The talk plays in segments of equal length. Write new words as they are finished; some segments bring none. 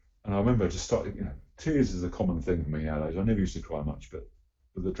remember just starting, tears is a common thing for me nowadays. I never used to cry much, but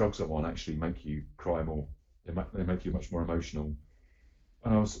the drugs I'm on actually make you cry more. They make you much more emotional.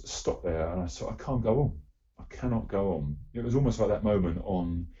 And I was stopped there and I thought, I can't go on. I cannot go on. It was almost like that moment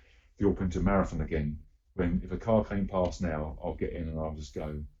on the Orpington Marathon again, when if a car came past now, I'll get in and I'll just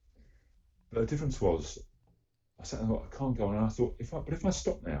go. But the difference was, I sat and thought, I can't go on. And I thought, if I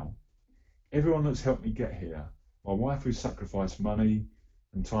stop now, everyone that's helped me get here, my wife who sacrificed money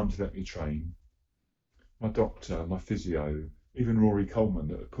and time to let me train, my doctor, my physio, even Rory Coleman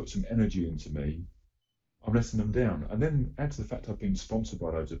that had put some energy into me, I'm letting them down. And then add to the fact I've been sponsored by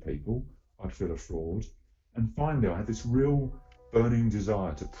loads of people, I'd feel a fraud. And finally, I had this real burning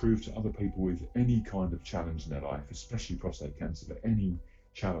desire to prove to other people with any kind of challenge in their life, especially prostate cancer, but any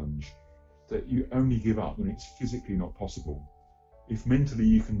challenge, that you only give up when it's physically not possible. If mentally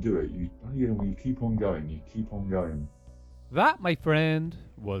you can do it, you keep on going, you keep on going. That, my friend,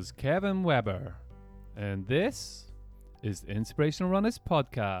 was Kevin Weber. And this is the Inspirational Runners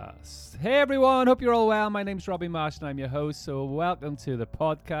Podcast. Hey everyone, hope you're all well. My name's Robbie Marsh and I'm your host, so welcome to the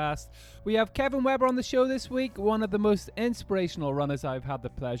podcast. We have Kevin Weber on the show this week, one of the most inspirational runners I've had the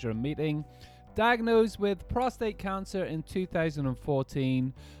pleasure of meeting. Diagnosed with prostate cancer in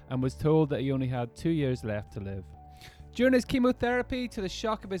 2014 and was told that he only had 2 years left to live. During his chemotherapy, to the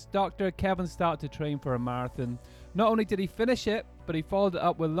shock of his doctor, Kevin started to train for a marathon. Not only did he finish it, but he followed it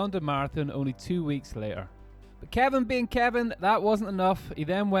up with London Marathon only 2 weeks later. But Kevin being Kevin, that wasn't enough. He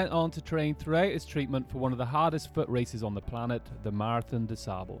then went on to train throughout his treatment for one of the hardest foot races on the planet, the Marathon des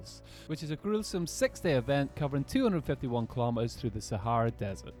Sables, which is a gruesome 6-day event covering 251 kilometers through the Sahara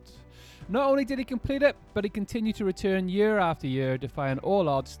Desert. Not only did he complete it, but he continued to return year after year, defying all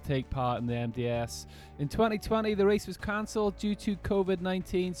odds to take part in the MDS. In 2020, the race was cancelled due to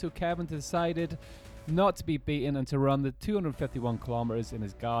COVID-19, so Kevin decided not to be beaten and to run the 251 kilometres in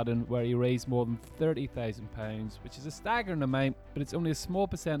his garden, where he raised more than £30,000, which is a staggering amount, but it's only a small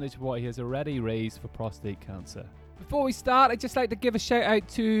percentage of what he has already raised for prostate cancer. Before we start, I'd just like to give a shout out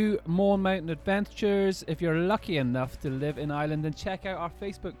to Mourne Mountain Adventures. If you're lucky enough to live in Ireland, then check out our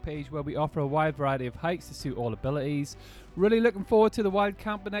Facebook page where we offer a wide variety of hikes to suit all abilities. Really looking forward to the wild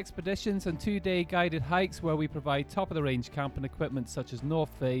camping expeditions and 2-day guided hikes where we provide top-of-the-range camping equipment such as North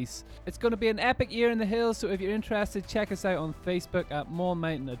Face. It's going to be an epic year in the hills, so if you're interested, check us out on Facebook at Mourne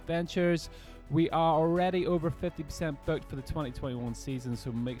Mountain Adventures. We are already over 50% booked for the 2021 season,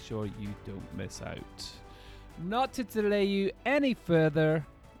 so make sure you don't miss out. Not to delay you any further,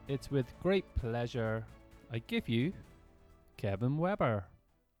 it's with great pleasure I give you Kevin Weber.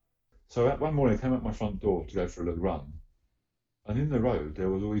 So one morning I came out my front door to go for a little run, and in the road there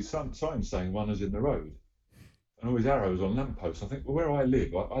was all these signs saying runners in the road, and all these arrows on lampposts. I think, well, where I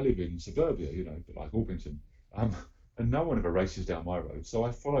live in suburbia, but like Orpington, and no one ever races down my road. So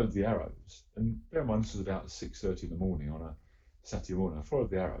I followed the arrows, and bear in mind this was about 6:30 in the morning on a Saturday morning. I followed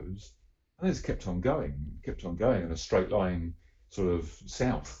the arrows. And it just kept on going in a straight line sort of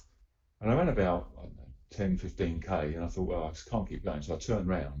south. And I ran about, 10, 15k, and I thought, well, I just can't keep going. So I turned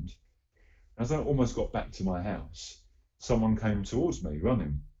round. As I almost got back to my house, someone came towards me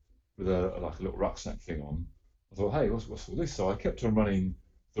running with a little rucksack thing on. I thought, hey, what's all this? So I kept on running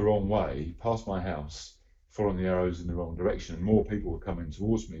the wrong way, past my house, following the arrows in the wrong direction. And more people were coming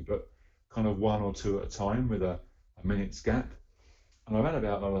towards me, but kind of one or two at a time with a minute's gap. And I ran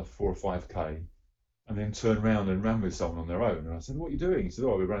about another 4 or 5k and then turned round and ran with someone on their own. And I said, what are you doing? He said,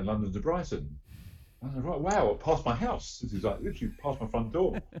 oh, we're running London to Brighton. And I said, right, wow, past my house. This is like literally past my front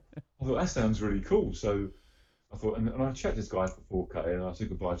door. I thought, that sounds really cool. So I thought, and I checked this guy for 4k and I said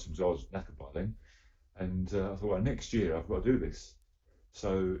goodbye to him because I was knackered by then. And I thought, well, next year I've got to do this.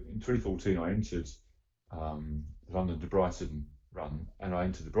 So in 2014, I entered the London to Brighton run, and I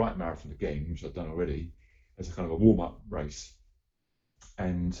entered the Brighton Marathon again, which I'd done already, as a kind of a warm-up race.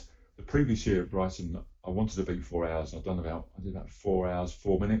 And the previous year at Brighton, I wanted to beat 4 hours. I did about 4 hours,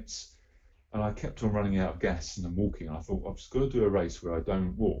 4 minutes. And I kept on running out of gas and then walking. And I thought, I've just got to do a race where I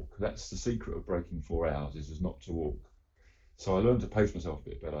don't walk. That's the secret of breaking 4 hours, is not to walk. So I learned to pace myself a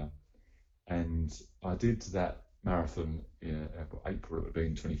bit better. And I did that marathon in April, it would be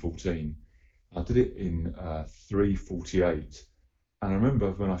in 2014. I did it in 3:48. And I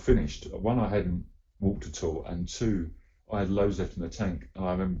remember when I finished, one, I hadn't walked at all, and two, I had loads left in the tank, and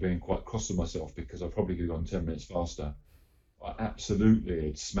I remember being quite cross with myself because I probably could have gone 10 minutes faster. I absolutely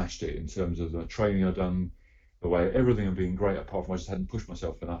had smashed it in terms of the training I'd done, the way everything had been great, apart from I just hadn't pushed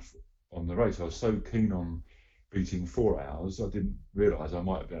myself enough on the race. I was so keen on beating 4 hours, I didn't realise I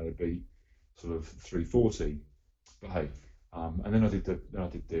might have been able to beat sort of 3:40. But hey, and then I did the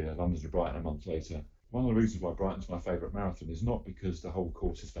London to Brighton a month later, one of the reasons why Brighton's my favourite marathon is not because the whole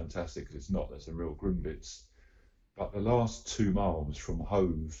course is fantastic, because it's not. There's some real grim bits, but the last 2 miles from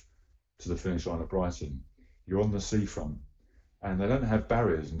Hove to the finish line at Brighton, you're on the seafront, and they don't have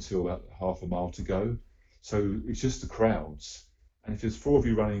barriers until about half a mile to go. So it's just the crowds. And if there's four of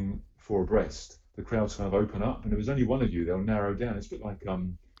you running four abreast, the crowds kind of open up, and if there's only one of you, they'll narrow down. It's a bit like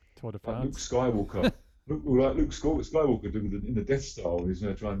Tour de like Luke France. Skywalker. Like Luke Skywalker did in the Death Star, when he's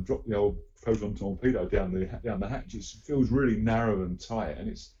going to try and drop the old proton torpedo down the hatch. It feels really narrow and tight,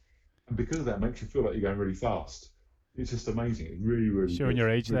 and because of that, it makes you feel like you're going really fast. It's just amazing. It's really, really Showing good. your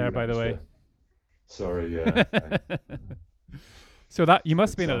age Really there, good by the way. atmosphere. Sorry, yeah. Okay. So that you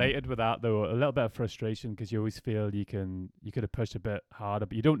must have But, been elated with that, though. A little bit of frustration because you always feel you could have pushed a bit harder,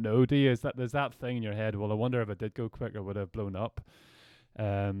 but you don't know, do you? There's that thing in your head? Well, I wonder if I did go quicker, would I have blown up.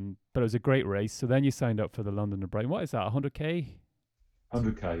 But it was a great race. So then you signed up for the London to Brighton. What is that? 100k?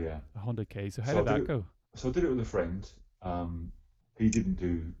 100k, yeah. 100k. So how So did that go? So I did it with a friend. He didn't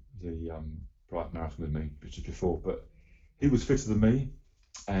do the Brighton Marathon with me, which was before, but he was fitter than me,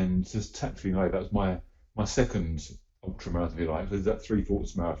 and just tactfully, that was my second ultra marathon, if you like. So there's that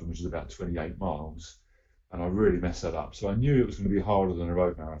three-quarters marathon, which is about 28 miles, and I really messed that up. So I knew it was going to be harder than a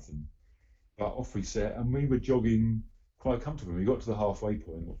road marathon, but off we set, and we were jogging quite comfortably. We got to the halfway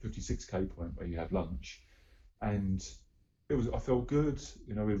point, or 56k point, where you have lunch, and I felt good.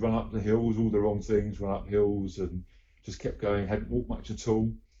 We'd run up the hills, all the wrong things, run up hills, and just kept going. Hadn't walked much at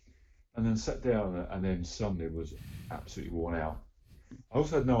all, and then sat down, and then suddenly was absolutely worn out. I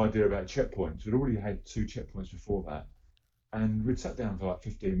also had no idea about checkpoints. We'd already had 2 checkpoints before that, and we'd sat down for like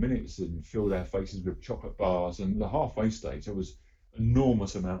 15 minutes and filled our faces with chocolate bars. And the halfway stage, there was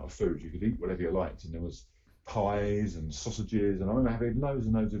enormous amount of food. You could eat whatever you liked, and there was pies and sausages, and I remember having loads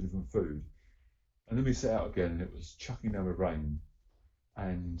and loads of different food. And then we set out again, and it was chucking down with rain.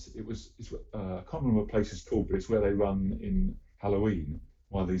 And I can't remember what the place is called, but it's where they run in Halloween,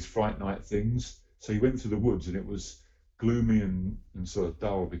 one of these fright night things. So you went through the woods, and it was gloomy and sort of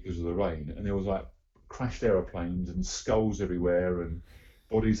dull because of the rain, and there was like crashed aeroplanes and skulls everywhere and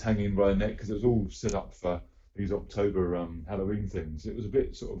bodies hanging by the neck, because it was all set up for these October Halloween things. It was a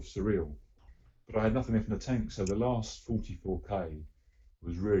bit sort of surreal, but I had nothing left in the tank, so the last 44k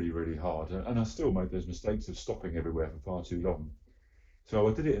was really, really hard, and I still made those mistakes of stopping everywhere for far too long. So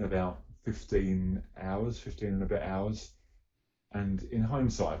I did it in about 15 hours, 15 and a bit hours, and in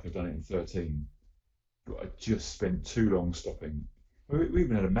hindsight I could have done it in 13, but I just spent too long stopping. We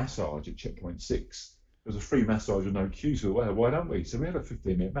even had a massage at checkpoint 6. There was a free massage with no queue, so why don't we? So we had a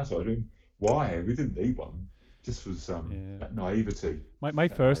 15-minute massage. Why? We didn't need one. Just was that naivety. My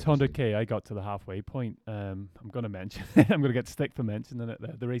first 100k, I got to the halfway point. I'm going to mention it. I'm going to get stick for mentioning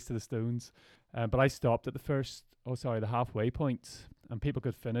it, the race to the Stones. But I stopped at the halfway point, and people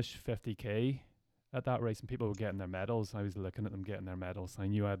could finish 50k at that race, and people were getting their medals. I was looking at them getting their medals. I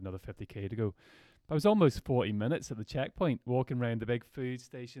knew I had another 50k to go. I was almost 40 minutes at the checkpoint, walking around the big food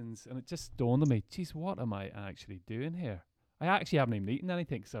stations, and it just dawned on me, geez, what am I actually doing here? I actually haven't even eaten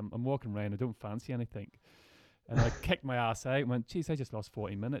anything, because I'm walking around, I don't fancy anything. And I kicked my ass out and went, geez, I just lost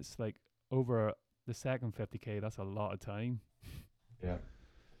 40 minutes. Like, over the second 50k, that's a lot of time. Yeah.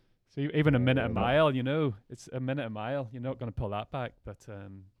 So even a minute a mile, it's a minute a mile. You're not going to pull that back, but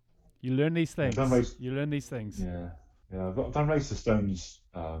you learn these things. You learn these things. Yeah. I've done Race to Stones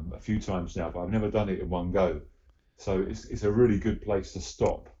a few times now, but I've never done it in one go. So it's a really good place to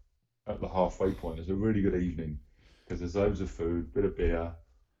stop at the halfway point. It's a really good evening, because there's loads of food, bit of beer.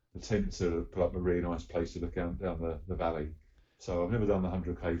 The tents are put up a really nice place to look down the valley. So I've never done the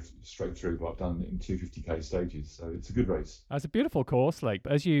 100k straight through, but I've done it in 250k stages. So it's a good race. It's a beautiful course, but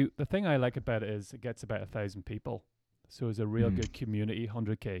the thing I like about it is it gets about 1,000 people. So it's a real good community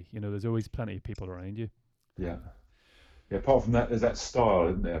 100k. There's always plenty of people around you. Yeah. Yeah. Apart from that, there's that style,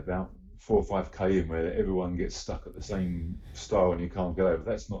 isn't there, about 4 or 5k in, where everyone gets stuck at the same style and you can't get over.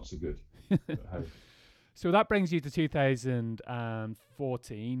 That's not so good. But, hey. So that brings you to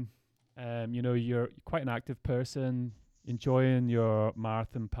 2014. You're quite an active person, enjoying your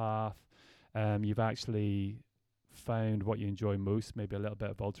marathon path. You've actually found what you enjoy most, maybe a little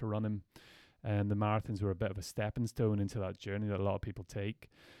bit of ultra running. And the marathons were a bit of a stepping stone into that journey that a lot of people take.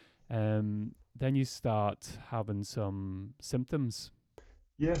 Then you start having some symptoms.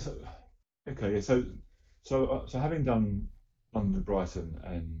 Yes. Okay. So having done London Brighton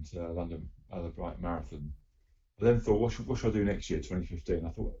and London Brighton Marathon, I then thought, what should I do next year, 2015? I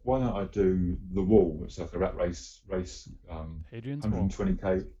thought, why don't I do the Wall? It's like a rat race, Hadrian's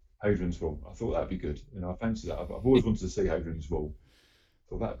 120k Hadrian's Wall. I thought that'd be good. I fancy that. I've always wanted to see Hadrian's Wall.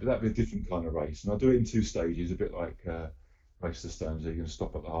 So that'd be a different kind of race, and I'll do it in 2 stages, a bit like race to the stones, you can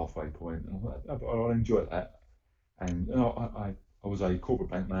stop at the halfway point. And I thought, I'll enjoy that. And I was a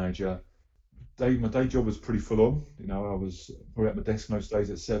corporate bank manager. My day job was pretty full on. I was probably at my desk most days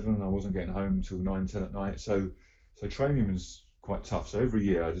at 7, and I wasn't getting home until 9, 10 at night. So training was quite tough. So every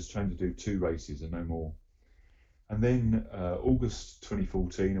year I just trained to do 2 races and no more. And then August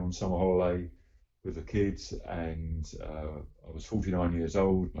 2014, on summer holiday with the kids, and I was 49 years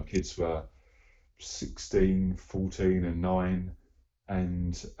old. My kids were 16, 14, and 9.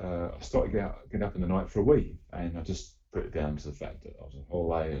 And I started getting up in the night for a wee, and I just put it down to the fact that I was on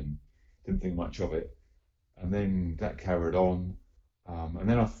holiday and didn't think much of it. And then that carried on. And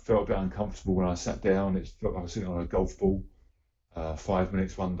then I felt a bit uncomfortable when I sat down. It felt like I was sitting on a golf ball. 5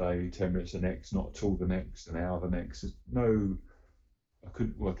 minutes one day, 10 minutes the next, not at all the next, an hour the next. I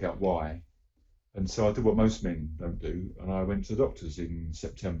couldn't work out why. And so I did what most men don't do, and I went to the doctors in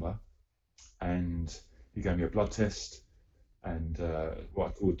September, and he gave me a blood test and what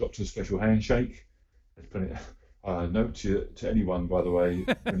I call a doctor's special handshake. Note to anyone, by the way,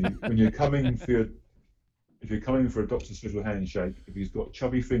 when you're coming for if you're coming for a doctor's special handshake, if he's got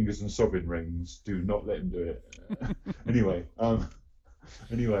chubby fingers and sovereign rings, do not let him do it. Anyway,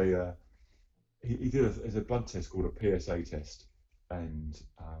 he did a blood test called a PSA test, and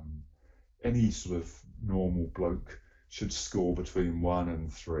any sort of normal bloke should score between 1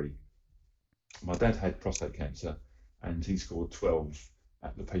 and 3. My dad had prostate cancer, and he scored 12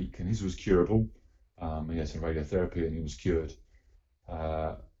 at the peak, and his was curable. He had some radiotherapy, and he was cured.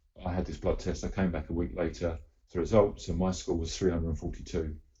 I had this blood test. I came back a week later to the results, and my score was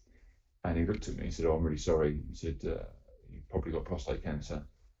 342. And he looked at me and said, "Oh, I'm really sorry." He said, "You've probably got prostate cancer."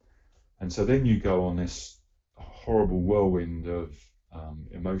 And so then you go on this horrible whirlwind of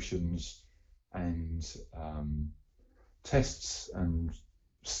emotions and tests and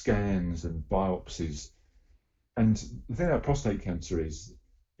scans and biopsies. And the thing about prostate cancer is,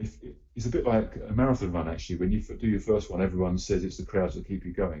 it's a bit like a marathon run, actually. When you do your first one, everyone says it's the crowds that keep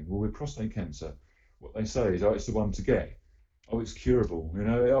you going. Well, with prostate cancer, what they say is, "Oh, it's the one to get. Oh, it's curable.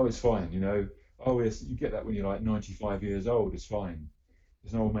 Oh, it's fine. Oh, yes, you get that when you're like 95 years old. It's fine.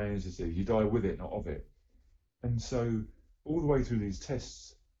 It's an old man's disease. You die with it, not of it." And so all the way through these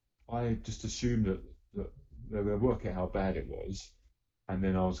tests, I just assumed that they were going to work out how bad it was, and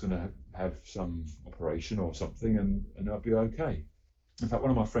then I was going to have some operation or something, and I'd be okay. In fact,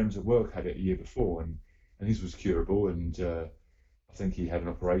 one of my friends at work had it a year before, and his was curable, and I think he had an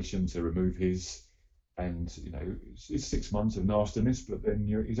operation to remove his, and it's 6 months of nastiness, but then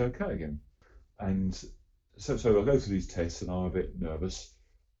he's okay again. And so I go through these tests, and I'm a bit nervous.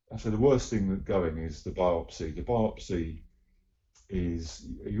 So the worst thing going is the biopsy. The biopsy is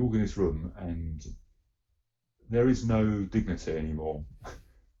you walk in this room, and there is no dignity anymore.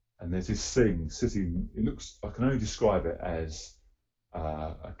 And there's this thing sitting. I can only describe it as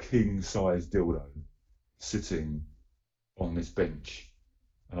a king-size dildo sitting on this bench,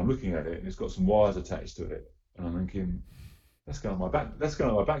 and I'm looking at it, and it's got some wires attached to it, and I'm thinking, that's going on my back. That's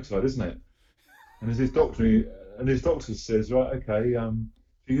going on my backside, isn't it? And there's this doctor says, "Right, okay,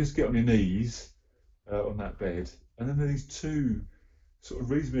 if you just get on your knees on that bed," and then there's these 2 sort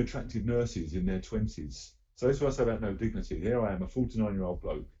of reasonably attractive nurses in their 20s. So that's what I say about no dignity. Here I am, a 49-year-old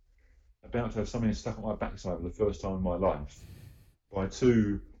bloke, about to have something stuck on my backside for the first time in my life by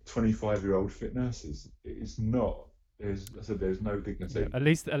 2 25-year-old fit nurses. It's not. There's no dignity. Yeah, at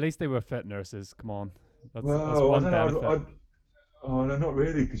least they were fit nurses. Come on. That's Well, one I benefit. don't know. No, not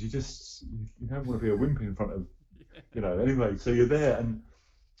really, because you don't want to be a wimp in front of, Anyway, so you're there, and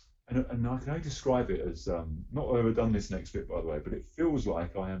I can only describe it as not that I've ever done this next bit, by the way, but it feels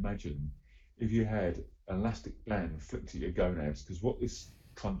like, I imagine, if you had an elastic band flicked at your gonads, because what this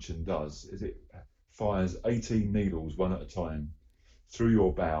truncheon does is it fires 18 needles one at a time through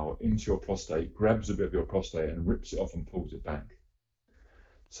your bowel into your prostate, grabs a bit of your prostate and rips it off and pulls it back.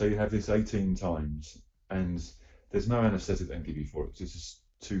 So you have this 18 times, and there's no anaesthetic they can give you for it, because it's just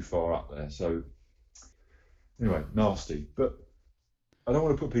too far up there. So anyway, nasty. But I don't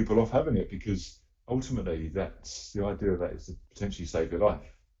want to put people off having it, because ultimately that's the idea of that, is to potentially save your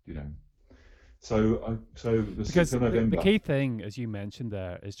life, So the 6th of November. The key thing, as you mentioned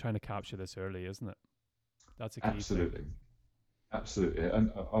there, is trying to capture this early, isn't it? That's a key thing. Absolutely,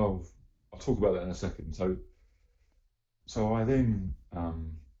 and I'll talk about that in a second. So I then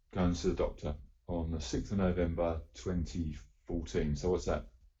go and see the doctor on the 6th of November 2014. So what's that?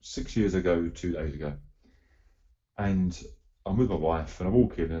 6 years ago, 2 days ago. And I'm with my wife, and I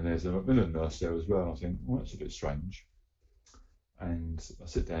walk in, and there's a Macmillan nurse there as well. And I think, well, that's a bit strange. And I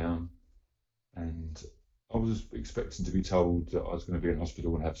sit down, and I was expecting to be told that I was going to be in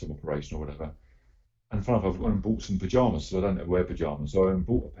hospital and have some operation or whatever. And funny enough, I've gone and bought some pajamas, so I don't wear pajamas. So I went and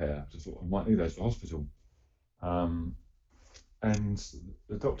bought a pair. Just thought I might need those for hospital. Um, and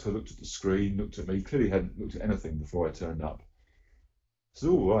the doctor looked at the screen, looked at me, clearly hadn't looked at anything before I turned up. I said,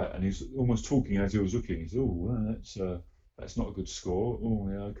 "All right," and he's almost talking as he was looking. He said, "Oh, well, that's not a good score. Oh,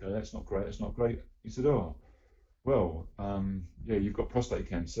 yeah, okay, that's not great. That's not great." He said, "Oh, well, yeah, you've got prostate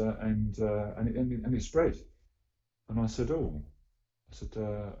cancer, and it spread." And I said, "Oh," I said,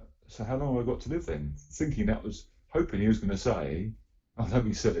 "So how long have I got to live then?" Thinking that was hoping he was going to say, "Oh, don't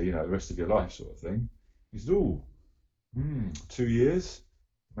be silly, the rest of your life," sort of thing. He said, "Oh, 2 years,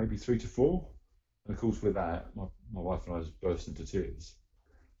 maybe 3 to 4." And of course, with that, my wife and I just burst into tears.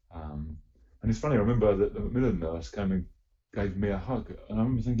 Um, and it's funny, I remember that the Macmillan nurse came and gave me a hug, and I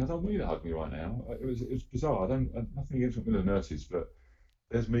remember thinking, I don't want you to hug me right now. It was bizarre. Nothing against Macmillan nurses, but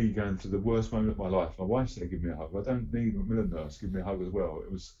there's me going through the worst moment of my life. My wife's there giving me a hug. I don't need a Macmillan nurse give me a hug as well.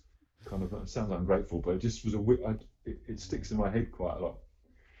 It was kind of, it sounds ungrateful, but it just was it sticks in my head quite a lot.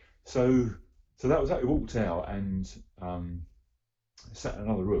 So, so that was that. We walked out and sat in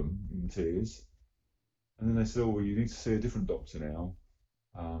another room in tears, and then they said, "Oh, well, you need to see a different doctor now."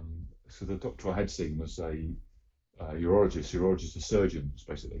 So the doctor I had seen was a urologist, a surgeon,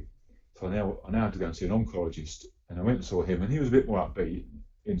 basically. So I now had to go and see an oncologist, and I went and saw him, and he was a bit more upbeat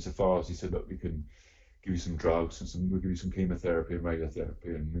insofar as he said, "Look, we can give you some drugs and we'll give you some chemotherapy and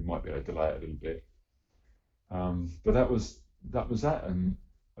radiotherapy, and we might be able to delay it a little bit." But that, and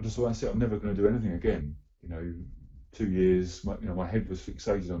I just thought, that's it. I'm never going to do anything again. 2 years. My head was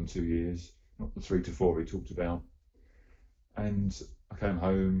fixated on 2 years, not the 3 to 4 he talked about. And I came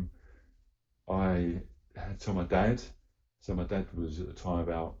home. I had told my dad. So my dad was at the time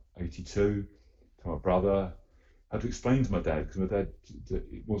about 82. To my brother, I had to explain to my dad because my dad that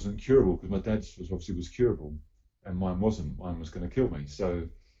it wasn't curable because my dad's was curable, and mine wasn't. Mine was going to kill me. So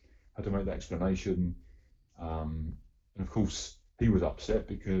I had to make that explanation. And of course, he was upset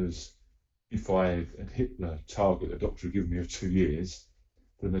because if I had hit the target the doctor had given me of 2 years,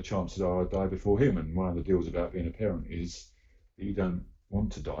 then the chances are I'd die before him. And one of the deals about being a parent is that you don't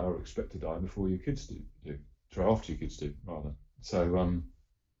want to die or expect to die before your kids do. Sorry, after your kids do, rather. So,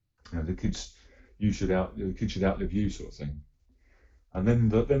 the kids, the kids should outlive you, sort of thing. And then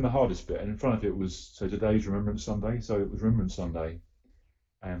the hardest bit, and in front of it was, so today's Remembrance Sunday. So it was Remembrance Sunday,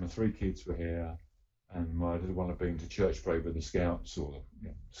 and my 3 kids were here, and my little one had been to church parade with the scouts or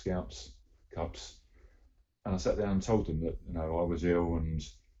scouts, cubs. And I sat down and told them that I was ill and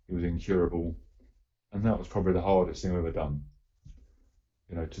it was incurable, and that was probably the hardest thing I've ever done.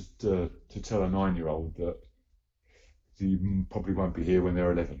 To tell a 9-year-old that you probably won't be here when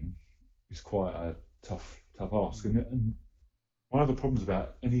they're 11 is quite a tough ask. And one of the problems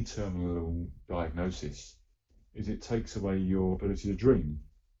about any terminal diagnosis is it takes away your ability to dream.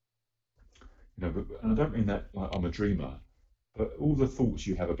 And I don't mean that like I'm a dreamer, but all the thoughts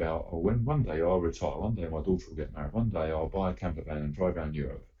you have about, oh, when one day I'll retire, one day my daughter will get married, one day I'll buy a camper van and drive around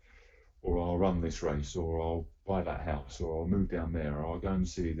Europe, or I'll run this race, or I'll buy that house, or I'll move down there, or I'll go and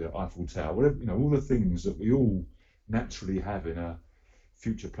see the Eiffel Tower, whatever, all the things that we all naturally have in a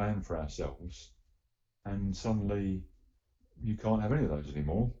future plan for ourselves, and suddenly you can't have any of those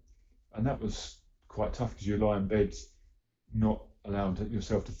anymore. And that was quite tough because you lie in bed not allowing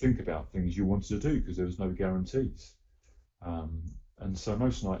yourself to think about things you wanted to do because there was no guarantees. Um, and so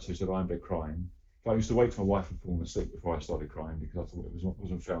most nights I used to lie in bed crying. But I used to wait till my wife had fallen asleep before I started crying because I thought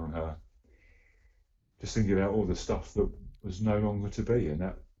wasn't fair on her. Just thinking about all the stuff that was no longer to be, and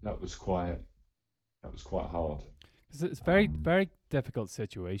that was quite hard. It's very, Um, very difficult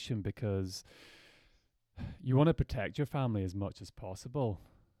situation because you want to protect your family as much as possible,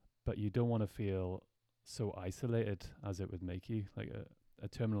 but you don't want to feel so isolated as it would make you. Like a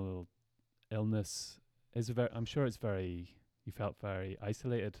terminal illness is I'm sure you felt very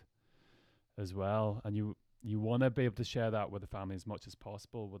isolated as well, and you want to be able to share that with the family as much as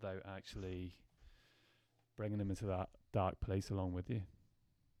possible without actually bringing them into that dark place along with you.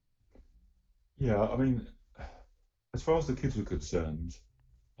 yeah, I mean, as far as the kids were concerned,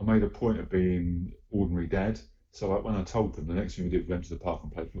 I made a point of being ordinary dad. So like when I told them, the next thing we did was went to the park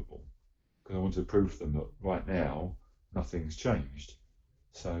and played football because I wanted to prove to them that right now nothing's changed.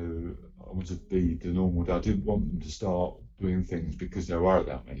 So I wanted to be the normal dad. I didn't want them to start doing things because they were worried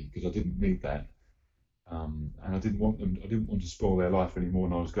about me because I didn't need that. And I didn't want to spoil their life any more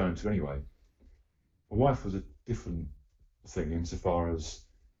than I was going to anyway. My wife was a different thing insofar as,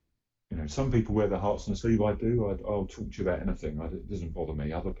 some people wear their hearts on their sleeve. I do. I'll talk to you about anything. It doesn't bother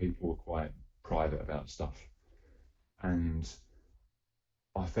me. Other people are quite private about stuff. And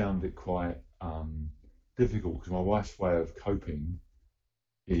I found it quite difficult because my wife's way of coping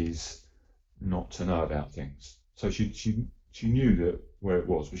is not to know about things. So she knew that where it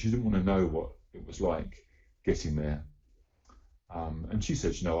was, but she didn't want to know what it was like getting there. And she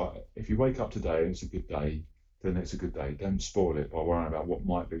said, if you wake up today and it's a good day, then it's a good day. Don't spoil it by worrying about what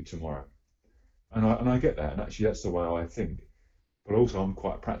might be tomorrow. And I get that, and actually that's the way I think. But also I'm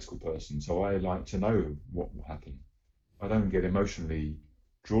quite a practical person, so I like to know what will happen. I don't get emotionally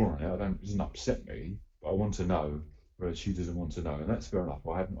drawn on it. It doesn't upset me, but I want to know, whereas she doesn't want to know, and that's fair enough.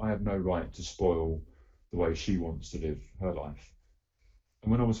 I have no right to spoil the way she wants to live her life.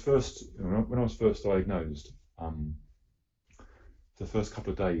 And when I was first diagnosed, the first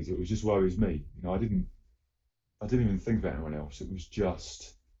couple of days it was just woe is me. I didn't even think about anyone else. It was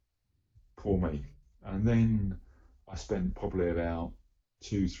just poor me. And then I spent probably about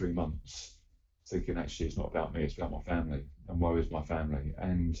 2, 3 months thinking, actually, it's not about me, it's about my family, and woe is my family.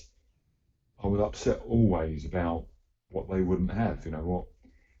 And I was upset always about what they wouldn't have. One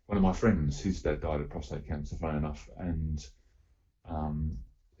of my friends, his dad died of prostate cancer, funny enough, and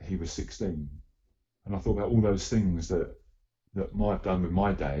he was 16. And I thought about all those things that might have done with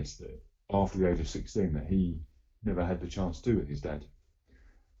my dad that after the age of 16 that he never had the chance to do with his dad.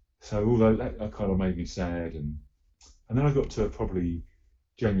 So although that kind of made me sad, and then I got to probably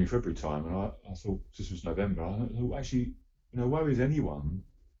January, February time, and I thought, this was November, I thought, actually, woe is anyone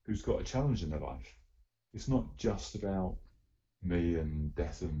who's got a challenge in their life. It's not just about me and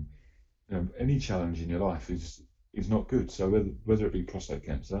death, and any challenge in your life is not good. So whether it be prostate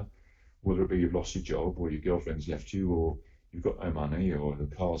cancer, whether it be you've lost your job, or your girlfriend's left you, or you've got no money, or the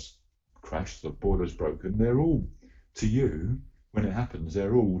car's crashed, the boiler's broken, they're all, to you, when it happens,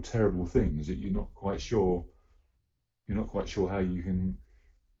 they're all terrible things that you're not quite sure how you can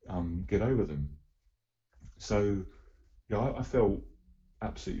get over them. So I felt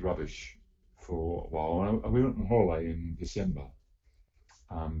absolutely rubbish for a while. We went on holiday in December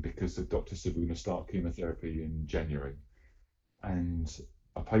because the doctor said we're going to start chemotherapy in January, and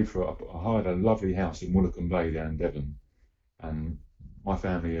I hired a lovely house in Woolacombe Bay down in Devon, and my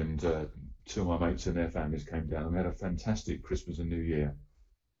family and two of my mates and their families came down, and we had a fantastic Christmas and New Year.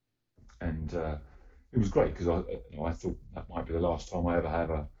 And it was great because I thought that might be the last time I ever have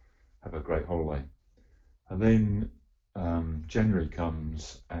a great holiday. And then January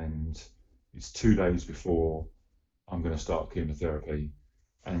comes, and it's 2 days before I'm going to start chemotherapy.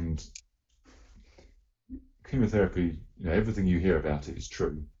 And chemotherapy, everything you hear about it is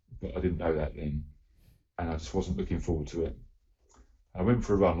true, but I didn't know that then, and I just wasn't looking forward to it. I went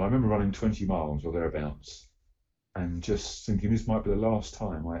for a run. I remember running 20 miles or thereabouts, and just thinking this might be the last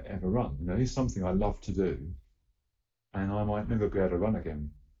time I ever run. It's something I love to do, and I might never be able to run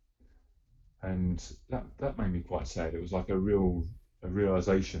again. And that made me quite sad. It was like a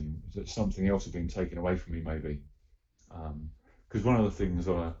realization that something else had been taken away from me, maybe. Because one of the things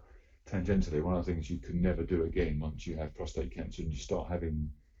tangentially, one of the things you can never do again once you have prostate cancer and you start having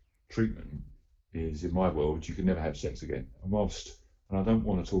treatment is, in my world, you can never have sex again. And I don't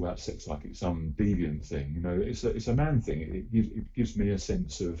want to talk about sex like it's some deviant thing. It's a man thing. It gives me a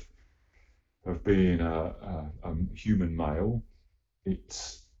sense of being a human male.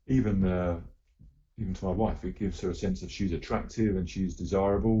 It's even to my wife, it gives her a sense of she's attractive and she's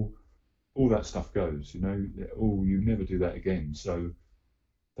desirable. All that stuff goes. You never do that again. So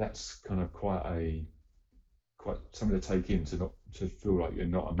that's kind of quite something to take in, to feel like you're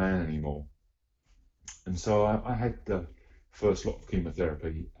not a man anymore. And so I had the first lot of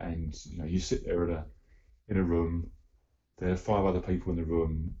chemotherapy, and you sit there in a room. There are 5 other people in the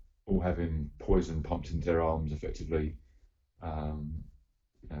room, all having poison pumped into their arms, effectively. Your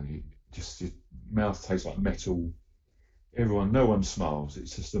mouth tastes like metal. No one smiles.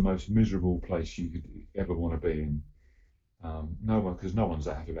 It's just the most miserable place you could ever want to be in. Because no one's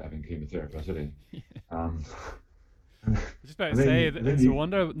that happy about having chemotherapy, I tell you. I was just about to say, it's a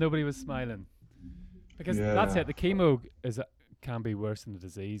wonder nobody was smiling. Because that's it, the chemo can be worse than the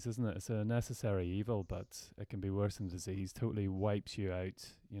disease, isn't it? It's a necessary evil, but it can be worse than the disease. Totally wipes you out.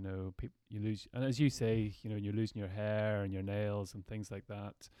 You lose, and as you say, you're losing your hair and your nails and things like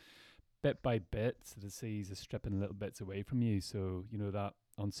that. Bit by bit, the disease is stripping little bits away from you. So, that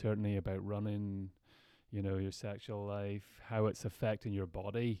uncertainty about running, your sexual life, how it's affecting your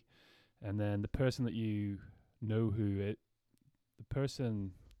body. And then the person that the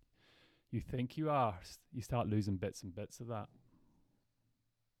person you think you are, you start losing bits and bits of that.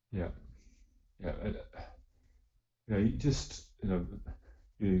 Yeah. You just, you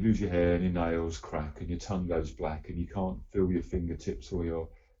lose your hair and your nails crack and your tongue goes black and you can't feel your fingertips or your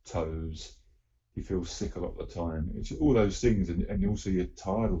toes. You feel sick a lot of the time. It's all those things, and also you're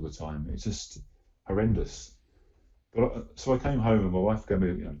tired all the time. It's just horrendous. But so I came home, and my wife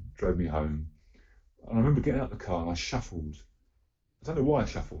drove me home, And I remember getting out of the car and I shuffled. I don't know why I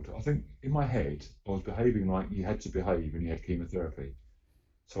shuffled. I think in my head I was behaving like you had to behave when you had chemotherapy.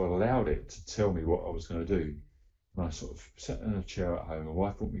 So I allowed it to tell me what I was going to do. And I sort of sat in a chair at home. My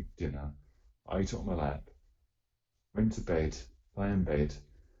wife brought me dinner. I ate it on my lap, went to bed, lay in bed,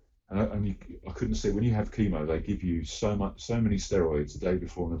 and I couldn't see. When you have chemo, they give you so many steroids the day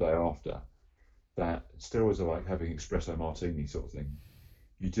before and the day after that steroids are like having espresso martini sort of thing.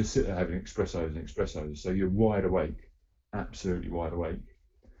 You just sit there having espressos and espressos, so you're wide awake, absolutely wide awake,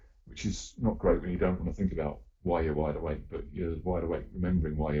 which is not great when you don't want to think about why you're wide awake, but you're wide awake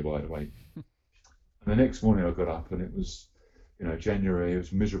remembering why you're wide awake. And the next morning I got up and it was, January, it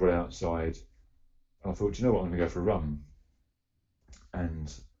was miserable outside. And I thought, you know what, I'm going to go for a run.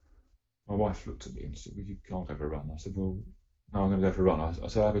 And my wife looked at me and said, well, you can't go for a run. I said, well, no, I'm going to go for a run. I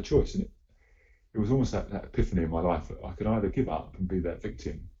said, I have a choice. And it was almost that epiphany in my life that I could either give up and be that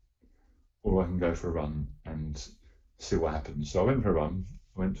victim, or I can go for a run and see what happens. So I went for a run.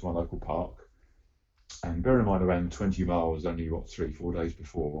 I went to my local park. And bear in mind, I ran 20 miles only, 3-4 days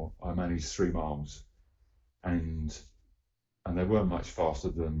before. I managed 3 miles. And they weren't much faster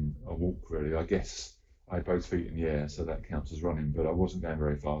than a walk, really. I guess I had both feet in the air, so that counts as running, but I wasn't going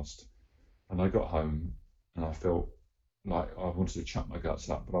very fast. And I got home and I felt like I wanted to chuck my guts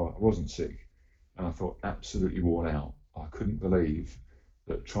up, but I wasn't sick. And I felt absolutely worn out. I couldn't believe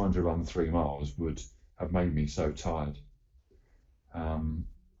that trying to run 3 miles would have made me so tired.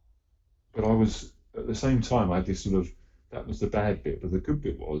 But I was, at the same time, I had this that was the bad bit, but the good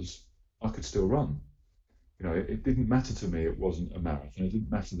bit was I could still run. It didn't matter to me it wasn't a marathon. It didn't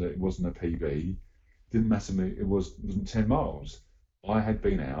matter that it wasn't a PB. It didn't matter to me it wasn't 10 miles. I had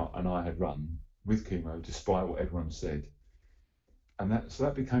been out and I had run with chemo despite what everyone said. And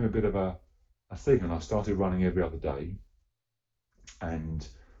that became a bit of a thing, and I started running every other day. And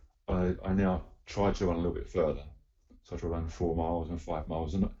I now try to run a little bit further. So I try to run 4 miles and 5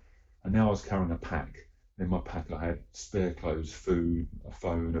 miles. And now I was carrying a pack. In my pack, I had spare clothes, food, a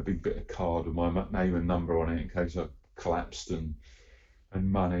phone, a big bit of card with my name and number on it in case I collapsed, and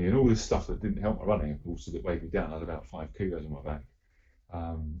money and all this stuff that didn't help my running. Of course, it weighed me down. I had about 5 kilos on my back.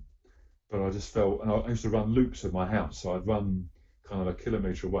 But I just felt, and I used to run loops of my house. So I'd run kind of a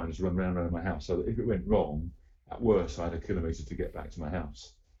kilometre away and just run round and around my house. So that if it went wrong, at worst, I had a kilometre to get back to my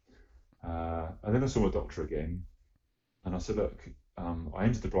house. And then I saw my doctor again, and I said, look, I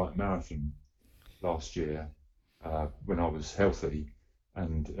entered the Brighton Marathon last year when I was healthy,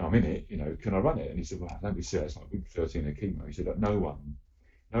 and I'm in it, can I run it? And he said, well, don't be serious, like week 13 of chemo. He said, look, no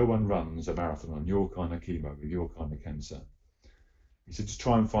one runs a marathon on your kind of chemo with your kind of cancer. He said, just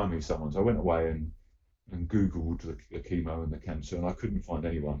try and find me someone. So I went away and Googled the chemo and the cancer, and I couldn't find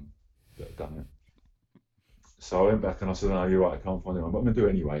anyone that had done it. So I went back and I said, no, you're right, I can't find anyone, but I'm going to do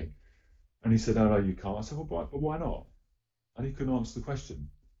it anyway. And he said, no, you can't. I said, well, but why not? And he couldn't answer the question.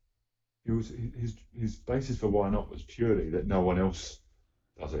 His basis for why not was purely that no one else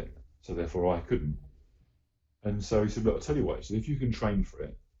does it, so therefore I couldn't. And so he said, look, I'll tell you what, so if you can train for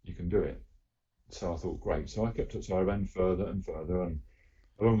it, you can do it. So I thought, great. So I kept it, so I ran further and further, and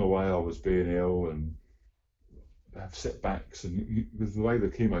along the way I was being ill and have setbacks. And the way the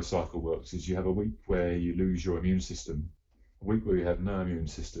chemo cycle works is you have a week where you lose your immune system, a week where you have no immune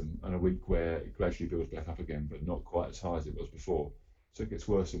system, and a week where it gradually builds back up again, but not quite as high as it was before. So it gets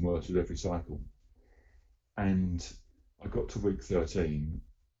worse and worse with every cycle. And I got to week 13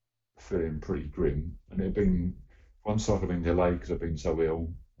 feeling pretty grim. And it had been, one cycle had been delayed because I'd been so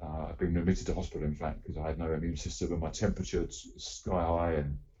ill. I'd been admitted to hospital, in fact, because I had no immune system and my temperature was sky high.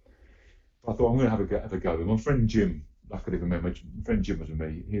 And I thought, I'm going to have a go. And my friend Jim, luckily remember, my friend Jim was with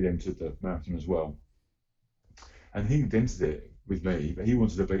me. He'd entered the marathon as well. And he entered it with me, but he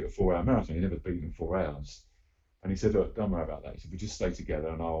wanted to beat a 4-hour marathon. He'd never beaten 4 hours. And he said, look, don't worry about that. He said, we just stay together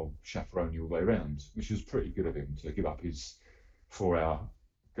and I'll chaperone you all the way around, which was pretty good of him to give up his 4-hour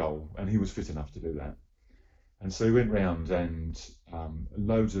goal. And he was fit enough to do that. And so he went round, and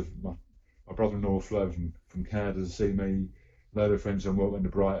loads of my brother-in-law flew from Canada to see me, a load of friends on work went to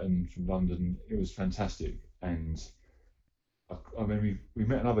Brighton from London. It was fantastic. And I mean, we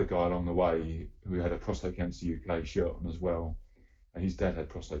met another guy along the way who had a Prostate Cancer UK shirt on as well. And his dad had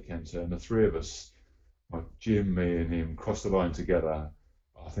prostate cancer. And the three of us, Jim, me and him, crossed the line together.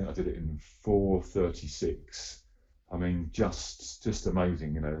 I think I did it in 4:36. I mean, just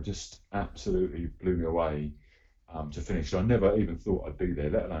amazing, just absolutely blew me away to finish. I never even thought I'd be there,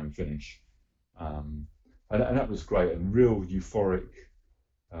 let alone finish. And that was great and real euphoric.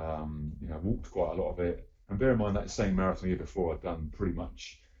 Walked quite a lot of it. And bear in mind that same marathon year before, I'd done pretty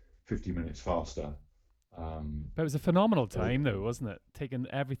much 50 minutes faster. But it was a phenomenal So, time, though, wasn't it? Taking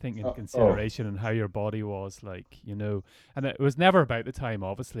everything into oh, consideration and how your body was, like, and it was never about the time.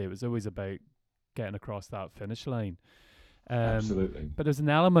 Obviously, it was always about getting across that finish line. absolutely. But there's an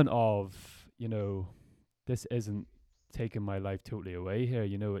element of, this isn't taking my life totally away here.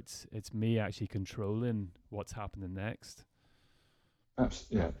 It's me actually controlling what's happening next.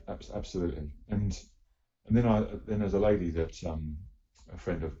 Yeah, absolutely. And then there's a lady that a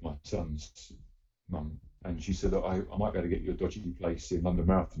friend of my son's mum, and she said that I might be able to get you a dodgy place in London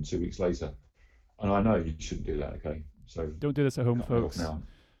Marathon 2 weeks later. And I know you shouldn't do that, okay? So Don't do this at home, cut me off folks. now.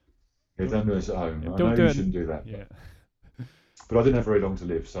 Yeah, Don't don't do this at home. I don't know do you it. shouldn't do that, Yeah. but I didn't have very long to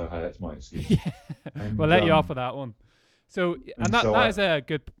live, so hey, that's my excuse. Yeah. We'll And let you off with that one. So, and and that so that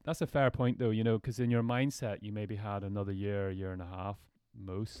is that's a fair point, though, because in your mindset you maybe had another year and a half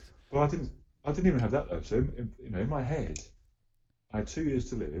most. well, I didn't even have that though. So in my head, I had 2 years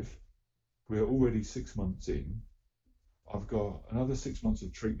to live. We're already 6 months in. I've got another 6 months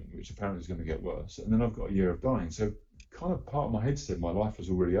of treatment, which apparently is going to get worse, and then I've got a year of dying. So kind of part of my head said my life was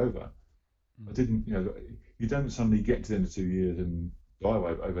already over. I Mm. didn't, you don't suddenly get to the end of 2 years and die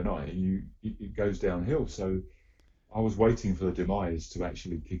overnight. It goes downhill. So I was waiting for the demise to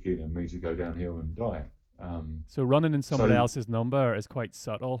actually kick in and me to go downhill and die. Um, So running in somebody so else's number is quite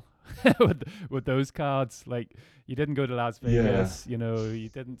subtle with those cards. Like, you didn't go to Las yeah, Vegas, you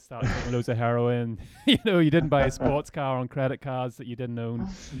didn't start taking loads of heroin, you didn't buy a sports car on credit cards that you didn't own.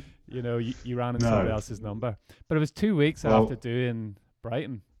 You ran in somebody no. else's number. But it was 2 weeks after Well, doing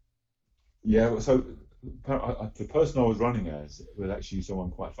Brighton. yeah. So the person I was running as was actually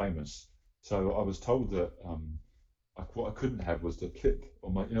someone quite famous. So I was told that what I couldn't have was the clip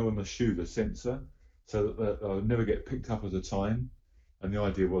on my, on my shoe, the sensor, so that I would never get picked up at a time. And the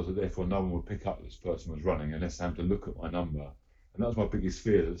idea was that therefore no one would pick up this person was running unless they had to look at my number. And that was my biggest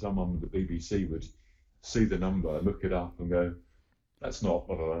fear, that someone with the BBC would see the number, look it up, and go, "That's not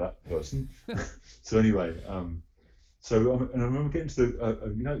blah, blah, blah, that person." So anyway, and I remember getting to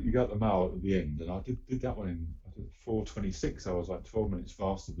the, you go up the mile at the end, and I did that one in I did 4:26. I was like 12 minutes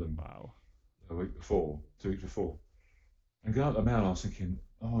faster than Wow. a week before, 2 weeks before. And going up the mountain, I was thinking,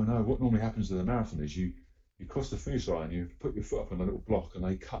 oh no, what normally happens to the marathon is you cross the finish line, you put your foot up on a little block, and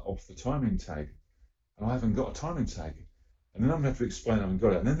they cut off the timing tag. And I haven't got a timing tag. And then I'm going to have to explain I haven't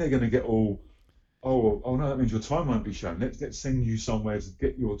got it. And then they're going to get all, oh no, that means your time won't be shown. Let's send you somewhere to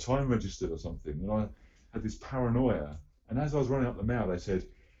get your time registered or something. And I had this paranoia. And as I was running up the mile, they said,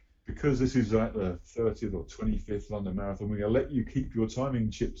 because this is like the 30th or 25th London Marathon, we're going to let you keep your timing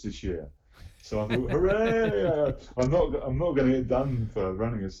chips this year. So I thought, hooray! I'm not going to get done for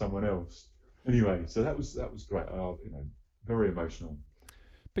running as someone else. Anyway, so that was great. Very emotional.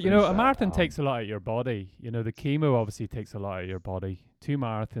 But Finished a that. marathon takes a lot out of your body. The chemo obviously takes a lot out of your body. 2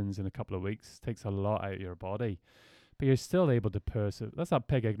 marathons in a couple of weeks takes a lot out of your body. But you're still able to persevere. That's that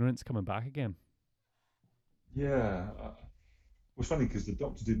pig ignorance coming back again. Yeah, it was funny because the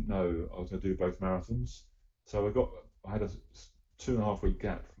doctor didn't know I was going to do both marathons. So I had a 2.5 week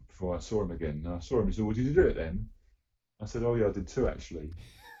gap before I saw him again. And I saw him. He said, "Well, did you do it then?" I said, "Oh yeah, I did two actually."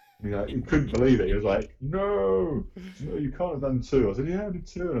 He couldn't believe it. He was like, "No, no, you can't have done two." I said, "Yeah, I did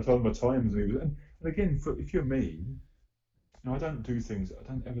two," and I told him my times, and he was. And again, if you're me, I don't do things. I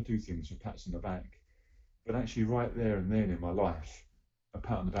don't ever do things for pats on the back. But actually, right there and then in my life, a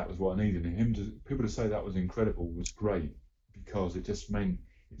pat on the back was what I needed. And people to say that was incredible was great because it just meant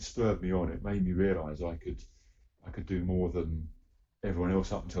it spurred me on. It made me realise I could do more than everyone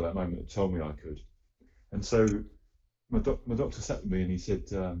else up until that moment had told me I could. And so my doctor sat with me and he said,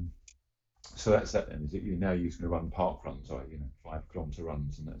 "So that's that then? Is it now you're going to run park runs, like 5 kilometre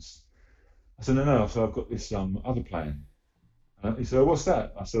runs?" And that's I said, "No. So I've got this other plan." He said, "Oh, what's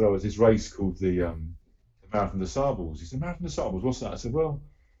that?" I said, "Oh, it's this race called the Marathon des Sables." He said, "Marathon des Sables, what's that?"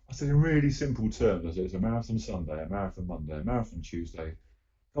 I said, in really simple terms, I said, it's a marathon Sunday, a marathon Monday, a marathon Tuesday,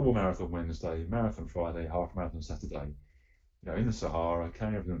 double marathon Wednesday, marathon Friday, half marathon Saturday. In the Sahara,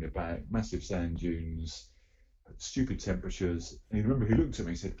 carrying everything on your back, massive sand dunes, stupid temperatures." And he looked at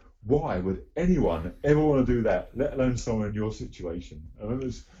me and said, "Why would anyone ever want to do that, let alone someone in your situation?" And it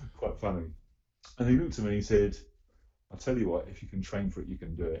was quite funny. And he looked at me and he said, "I'll tell you what, if you can train for it, you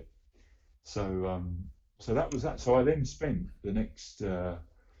can do it." So that was that. So I then spent the next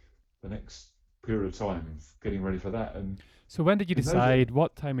period of time getting ready for that. And So when did you in those, decide?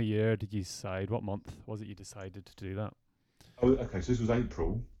 What time of year did you decide? What month was it you decided to do that? okay, so this was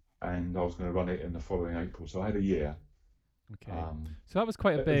April, and I was going to run it in the following April. So I had a year. Okay. Um, So that was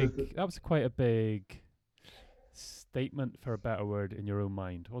quite a uh, the, big. the, That was quite a big statement, for a better word, in your own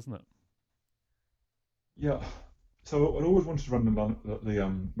mind, wasn't it? yeah, So I'd always wanted to run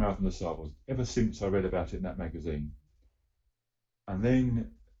the Marathon des Sables ever since I read about it in that magazine. And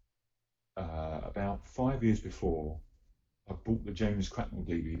then about 5 years before, I bought the James Cracknell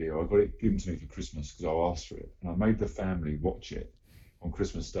DVD, or I got it given to me for Christmas because I asked for it. And I made the family watch it on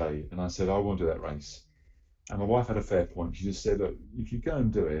Christmas Day. And I said, I want to do that race. And my wife had a fair point. She just said, look, if you go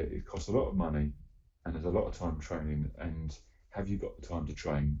and do it, it costs a lot of money and there's a lot of time training. And have you got the time to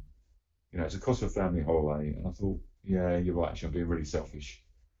train? You know, it's a cost of a family holiday. And I thought, yeah, you're right. Actually, I'm being really selfish.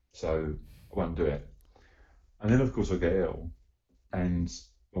 So I won't do it. And then, of course, I get ill. And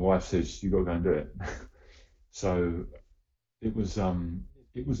my wife says, you've got to go and do it. So it was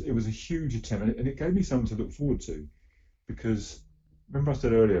it was a huge attempt, and it gave me something to look forward to because remember I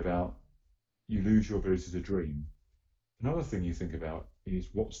said earlier about you lose your ability to dream. Another thing you think about is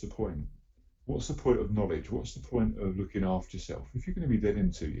what's the point? What's the point of knowledge? What's the point of looking after yourself? If you're going to be dead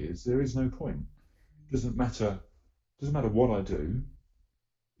in 2 years, there is no point. It doesn't matter what I do.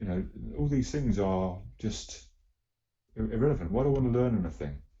 You know, all these things are just irrelevant. Why do I want to learn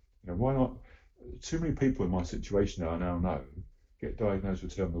anything? You know, why not? Too many people in my situation that I now know get diagnosed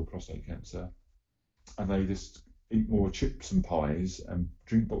with terminal prostate cancer and they just eat more chips and pies and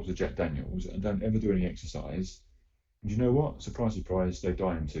drink bottles of Jack Daniels and don't ever do any exercise. And you know what? Surprise, surprise, they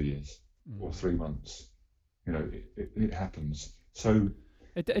die in 2 years or 3 months. You know, it happens. So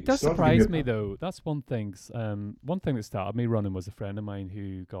It it does started giving surprise me me though. That's one thing. One thing that started me running was a friend of mine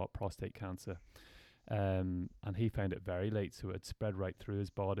who got prostate cancer, and he found it very late, so it had spread right through his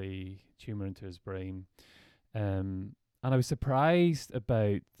body, tumor into his brain. And I was surprised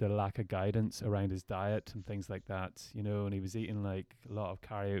about the lack of guidance around his diet and things like that, you know, and he was eating like a lot of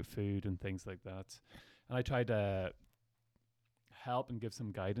carry out food and things like that. And I tried to help and give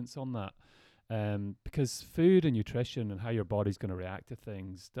some guidance on that. Because food and nutrition and how your body's going to react to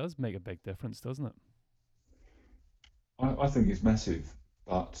things does make a big difference, doesn't it? I think it's massive,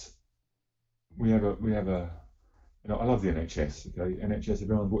 but we have a you know, I love the NHS. Okay, NHS.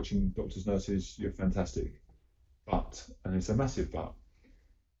 Everyone's watching doctors, nurses. You're fantastic, but and it's a massive but.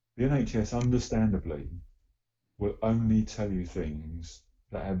 The NHS, understandably, will only tell you things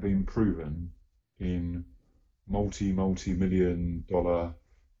that have been proven in multi-million dollar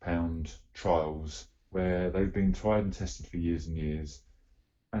pound trials where they've been tried and tested for years and years.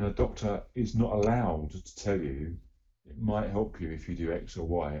 And a doctor is not allowed to tell you it might help you if you do X or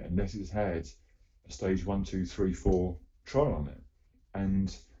Y unless it's had a stage one, two, three, four trial on it.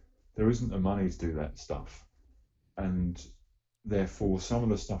 And there isn't the money to do that stuff. And therefore, some of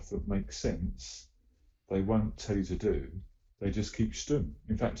the stuff that makes sense, they won't tell you to do. They just keep stum.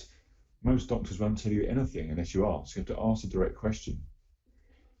 In fact, most doctors won't tell you anything unless you ask. You have to ask a direct question.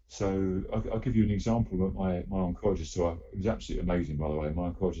 So I'll give you an example of my oncologist, who it was absolutely amazing, by the way. My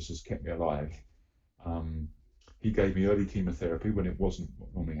oncologist has kept me alive. Um, he gave me early chemotherapy when it wasn't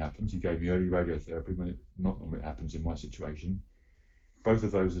what normally happens. He gave me early radiotherapy when it not normally happens in my situation. Both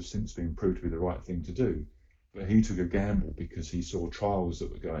of those have since been proved to be the right thing to do. But he took a gamble because he saw trials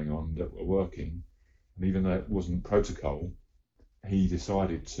that were going on that were working. And even though it wasn't protocol, he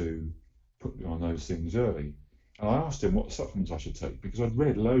decided to put me on those things early. And I asked him what supplements I should take because I'd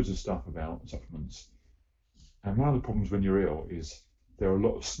read loads of stuff about supplements. And one of the problems when you're ill is there are a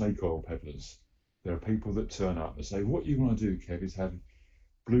lot of snake oil peddlers. There are people that turn up and say, what you want to do, Kev, is have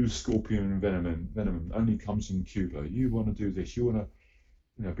blue scorpion venom only comes from Cuba. You want to do this. You want to,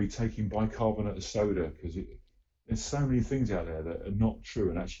 you know, be taking bicarbonate of soda because there's so many things out there that are not true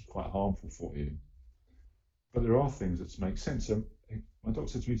and actually quite harmful for you. But there are things that make sense. So my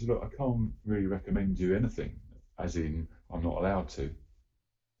doctor said to me, he said, look, I can't really recommend you anything, as in I'm not allowed to.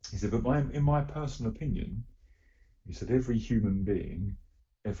 He said, but in my personal opinion, he said every human being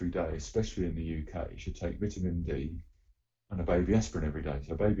every day, especially in the UK, should take vitamin D and a baby aspirin every day.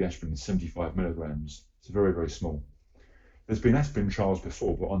 So baby aspirin is 75 milligrams. It's very, very small. There's been aspirin trials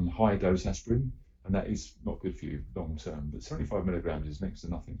before, but on high dose aspirin, and that is not good for you long term. But 75 milligrams is next to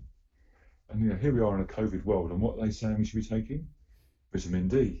nothing. And you know, here we are in a COVID world, and what are they saying we should be taking? Vitamin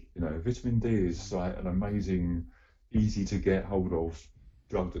D. You know, vitamin D is like an amazing, easy to get hold of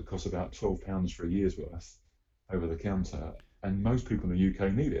drug that costs about £12 for a year's worth over the counter. And most people in the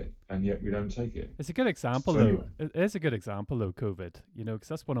UK need it, and yet we don't take it. It's a good example, So though. anyway, It is a good example, though, COVID, you know, because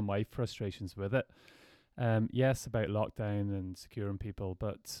that's one of my frustrations with it. Yes, about lockdown and securing people,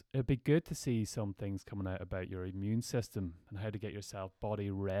 but it'd be good to see some things coming out about your immune system and how to get yourself body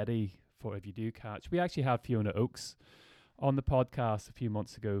ready for if you do catch. We actually had Fiona Oakes on the podcast a few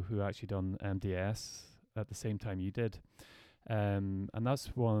months ago who actually done MDS at the same time you did. And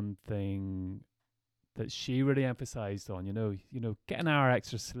that's one thing that she really emphasized on, you know, get an hour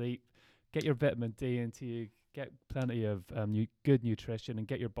extra sleep, get your vitamin D into you, get plenty of good nutrition, and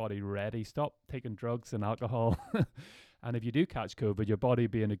get your body ready. Stop taking drugs and alcohol. And if you do catch COVID, your body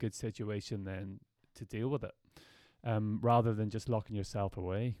be in a good situation then to deal with it, rather than just locking yourself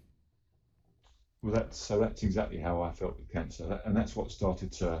away. Well, that's exactly how I felt with cancer, and that's what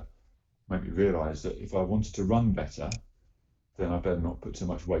started to make me realise that if I wanted to run better, then I better not put too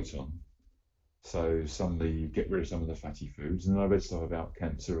much weight on. So suddenly get rid of some of the fatty foods, and then I read stuff about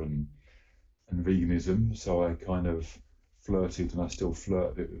cancer and veganism. So I kind of flirted, and I still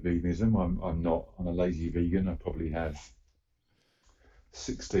flirt a bit with veganism. I'm a lazy vegan. I probably have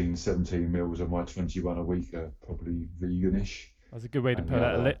 16, 17 meals of my 21 a week are probably veganish. That's a good way to And put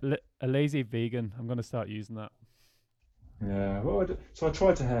the it. other, A lazy vegan. I'm going to start using that. yeah, well, so I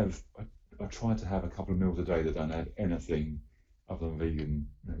try to have a couple of meals a day that don't have anything other than vegan,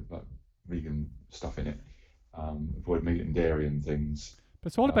 like vegan stuff in it. Avoid meat and dairy and things. But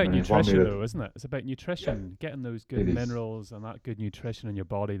it's all about And if one nutrition, meal, though, isn't it? It's about yeah, nutrition, getting those good it is. minerals and that good nutrition in your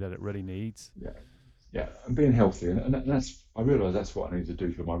body that it really needs. Yeah, yeah, and being healthy, and that's I realise that's what I need to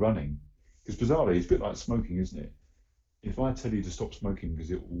do for my running. Because bizarrely, it's a bit like smoking, isn't it? If I tell you to stop smoking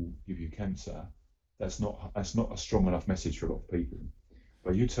because it will give you cancer, that's not a strong enough message for a lot of people.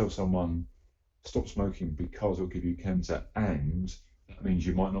 But you tell someone stop smoking because it'll give you cancer, and that means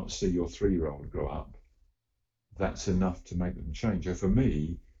you might not see your 3-year-old grow up. That's enough to make them change. So for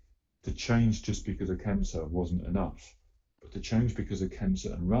me, to change just because of cancer wasn't enough, but to change because of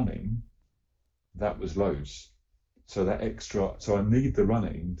cancer and running, that was loads. So that extra, so I need the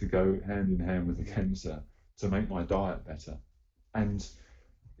running to go hand in hand with the cancer to make my diet better. And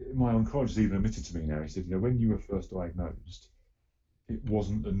my oncologist even admitted to me now, he said, when you were first diagnosed, it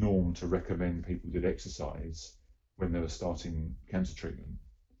wasn't the norm to recommend people did exercise when they were starting cancer treatment.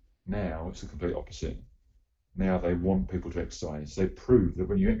 Now it's the complete opposite. Now they want people to exercise. They prove that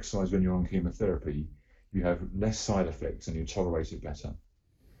when you exercise when you're on chemotherapy, you have less side effects and you tolerate it better.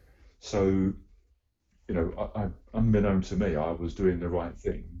 So, unbeknown to me, I was doing the right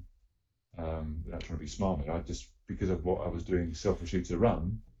thing. Without trying to be smart, I just because of what I was doing selfishly to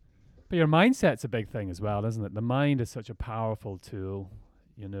run. But your mindset's a big thing as well, isn't it? The mind is such a powerful tool.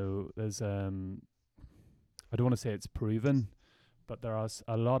 There's I don't want to say it's proven, but there are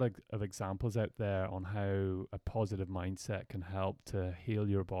a lot of examples out there on how a positive mindset can help to heal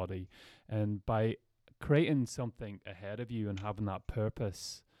your body. And by creating something ahead of you and having that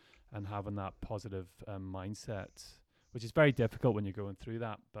purpose and having that positive mindset, which is very difficult when you're going through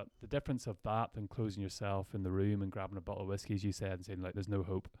that. But the difference of that than closing yourself in the room and grabbing a bottle of whiskey, as you said, and saying, like, there's no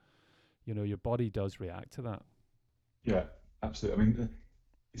hope. Your body does react to that. Yeah, absolutely. I mean,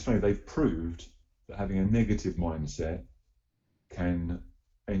 it's funny, they've proved that having a negative mindset can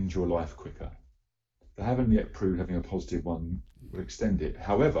end your life quicker. They haven't yet proved having a positive one will extend it.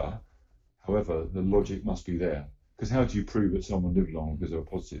 However, the logic must be there. Because how do you prove that someone lived long because they were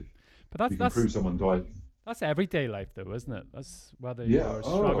positive? But You can prove someone died. that's everyday life, though, isn't it? That's whether Yeah. you're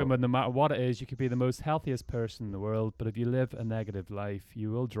struggling Oh, with, no matter what it is, you could be the most healthiest person in the world, but if you live a negative life,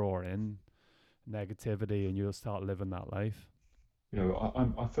 you will draw in negativity and you'll start living that life.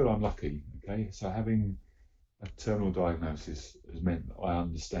 I feel I'm lucky. Okay, so having a terminal diagnosis has meant that I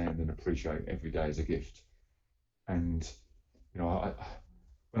understand and appreciate every day as a gift. And when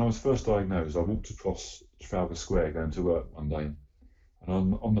I was first diagnosed, I walked across Trafalgar Square going to work one day,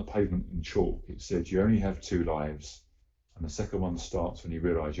 and on the pavement in chalk it said, "You only have 2 lives, and the second one starts when you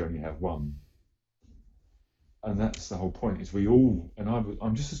realise you only have one." And that's the whole point. Is we all, and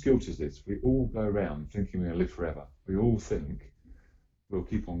I'm just as guilty as this. We all go around thinking we're going to live forever. We all think we'll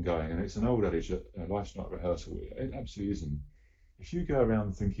keep on going, and it's an old adage that life's not rehearsal. It absolutely isn't. If you go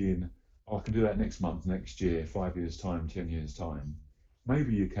around thinking, "Oh, I can do that next month, next year, 5 years time, 10 years time,"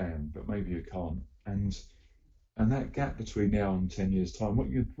 maybe you can, but maybe you can't. And that gap between now and 10 years time, what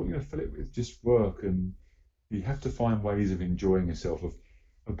you going to fill it with? Just work, and you have to find ways of enjoying yourself,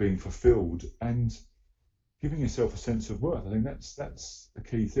 of being fulfilled, and giving yourself a sense of worth. I think that's the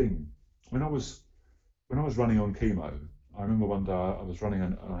key thing. When I was running on chemo, I remember one day I was running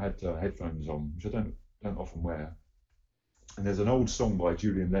and I had headphones on, which I don't often wear. And there's an old song by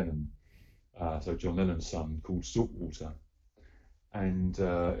Julian Lennon, so John Lennon's son, called "Saltwater," and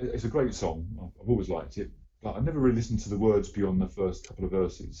it's a great song. I've always liked it, but I never really listened to the words beyond the first couple of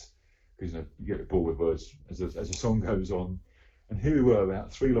verses because you get a bit bored with words as the song goes on. And here we were,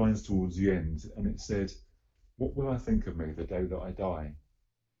 about 3 lines towards the end, and it said, "What will I think of me the day that I die?"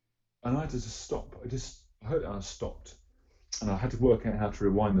 And I had to just stop. I heard it and I stopped. And I had to work out how to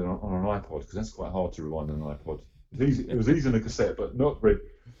rewind it on an iPod, because that's quite hard to rewind on an iPod. It was easy on a cassette, but not really.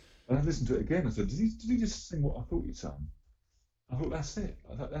 And I listened to it again. I said, did he just sing what I thought he'd sung? I thought, that's it.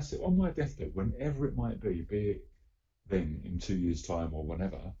 I thought, that's it. On my deathbed, whenever it might be it then in 2 years' time or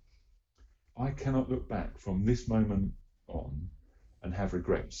whenever, I cannot look back from this moment on and have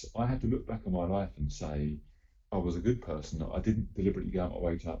regrets. I had to look back on my life and say, I was a good person. I didn't deliberately go out my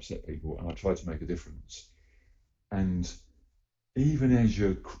way to upset people, and I tried to make a difference. And even as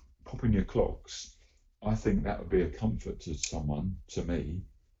you're popping your clocks, I think that would be a comfort to someone, to me,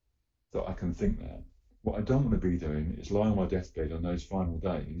 that I can think that. What I don't want to be doing is lying on my deathbed on those final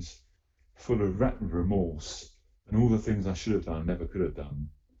days, full of remorse and all the things I should have done and never could have done,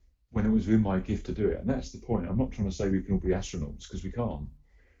 when it was in my gift to do it. And that's the point. I'm not trying to say we can all be astronauts, because we can't,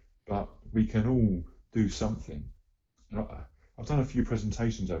 but we can all do something. And I've done a few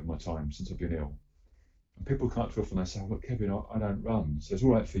presentations over my time since I've been ill, and people come up to me and they say, "Look, Kevin, I don't run, so it's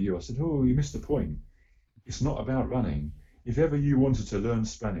all right for you." I said, "Oh, you missed the point. It's not about running. If ever you wanted to learn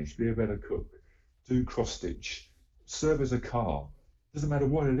Spanish, be a better cook, do cross stitch, serve as a car, doesn't matter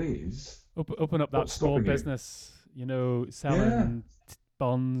what it is. Open up that small business, selling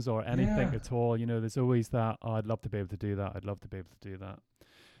buns or anything at all. There's always that, oh, I'd love to be able to do that. I'd love to be able to do that.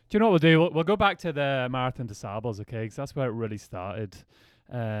 Do you know what we'll do? We'll go back to the Marathon des Sables, okay? Because that's where it really started.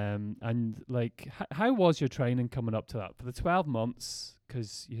 And like, how was your training coming up to that? For the 12 months,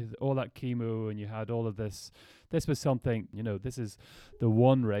 because you had all that chemo and you had all of this. This was something, this is the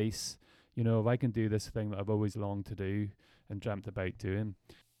one race. If I can do this thing that I've always longed to do and dreamt about doing.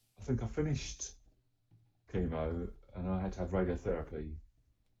 I think I finished chemo and I had to have radiotherapy,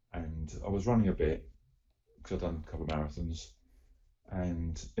 and I was running a bit because I'd done a couple of marathons.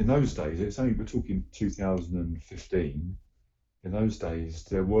 And in those days, we're talking 2015. In those days,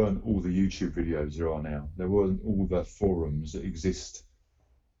 there weren't all the YouTube videos there are now. There weren't all the forums that exist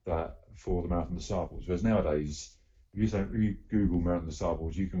that for the Marathon des Sables. Whereas nowadays, if you Google Marathon des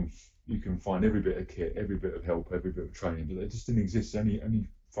Sables, you can find every bit of kit, every bit of help, every bit of training, but it just didn't exist only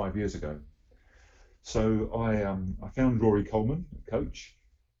 5 years ago. So I found Rory Coleman, a coach,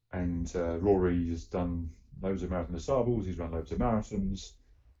 and Rory has done loads of Marathon des Sables, he's run loads of marathons,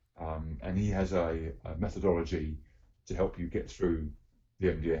 and he has a methodology to help you get through the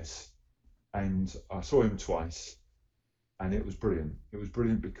MDS. And I saw him twice, and it was brilliant. It was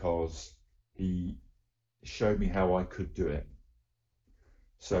brilliant because he showed me how I could do it.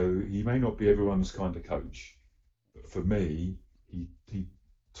 So he may not be everyone's kind of coach, but for me, he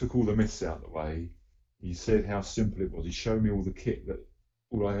took all the myths out of the way. He said how simple it was. He showed me all the kit that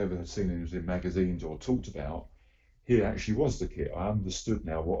all I ever had seen was in magazines or talked about. Here actually was the kit. I understood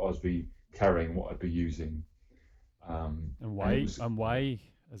now what I'd be carrying, what I'd be using. And why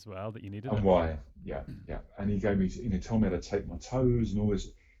as well that you needed it. And why, yeah. And he gave me, told me how to take my toes and all this.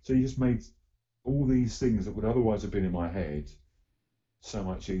 So he just made all these things that would otherwise have been in my head so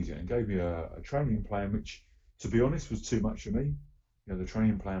much easier, and gave me a training plan which, to be honest, was too much for me. The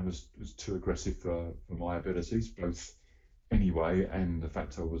training plan was too aggressive for my abilities, both anyway and the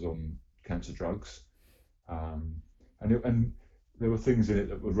fact I was on cancer drugs. And there were things in it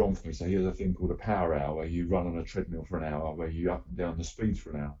that were wrong for me. So here's a thing called a power hour, where you run on a treadmill for an hour, where you up and down the speeds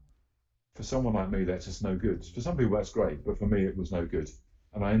for an hour. For someone like me, that's just no good. For some people, that's great, but for me, it was no good.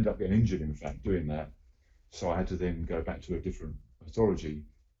 And I ended up getting injured, in fact, doing that. So I had to then go back to a different methodology.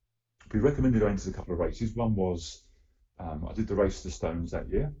 We recommended I entered a couple of races. One was, I did the Race to the Stones that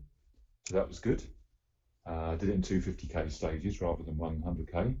year, so that was good. I did it in 250k stages rather than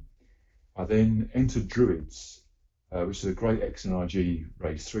 100k. I then entered Druids, which is a great X and RG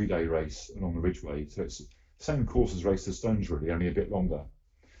race, 3-day race along the Ridgeway. So it's the same course as Race to the Stones, really, only a bit longer.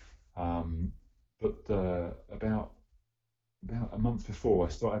 But about a month before, I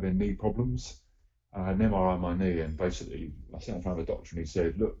started having knee problems. I had an MRI on my knee, and basically I sat in front of a doctor, and he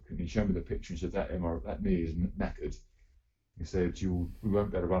said, "Look," and he showed me the picture and said, that knee is knackered. He said, we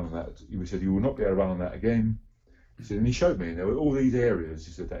won't be able to run on that. He said, "You will not be able to run on that again." He said, and he showed me, and there were all these areas.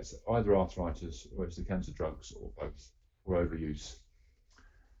 He said, that's either arthritis, or it's the cancer drugs, or both, or overuse.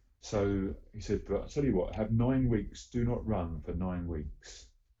 So he said, but I'll tell you what, have 9 weeks, do not run for 9 weeks,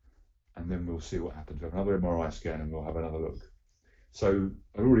 and then we'll see what happens. We'll have another MRI scan, and we'll have another look. So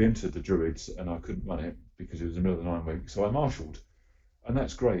I already entered the Druids, and I couldn't run it because it was the middle of the 9 weeks. So I marshalled, and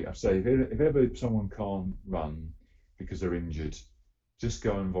that's great. I say, if ever someone can't run because they're injured, just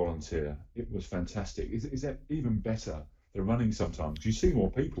go and volunteer. It was fantastic. Is that even better than running sometimes? Because you see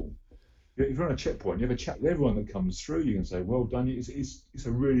more people. If you're on a checkpoint, you have a chat with everyone that comes through. You can say, well done. It's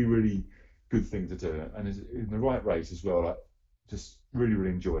a really, really good thing to do. And it's in the right race as well. I just really,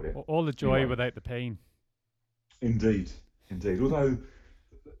 really enjoyed it. All the joy without the pain. Indeed. Although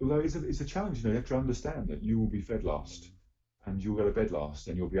it's a challenge, you have to understand that you will be fed last, and you'll go to bed last,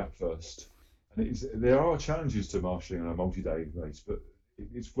 and you'll be up first. And there are challenges to marshalling on a multi-day race, but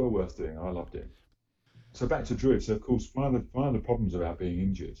it's well worth doing. I loved it. So back to Druid. So of course, one of the problems about being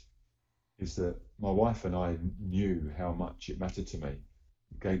injured is that my wife and I knew how much it mattered to me.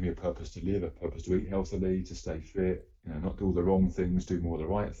 It gave me a purpose to live, a purpose to eat healthily, to stay fit, not do all the wrong things, do more of the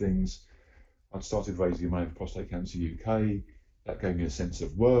right things. I'd started raising money for Prostate Cancer UK. That gave me a sense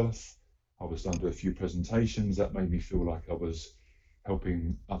of worth. I was done to a few presentations. That made me feel like I was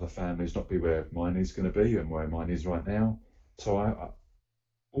helping other families not be where mine is going to be and where mine is right now. So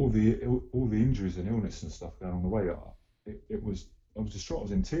all the injuries and illness and stuff going on the way, I was distraught. I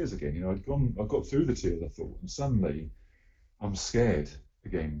was in tears again. I got through the tears, I thought, and suddenly I'm scared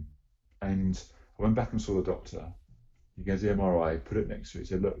again. And I went back and saw the doctor. He goes the MRI, put it next to it. He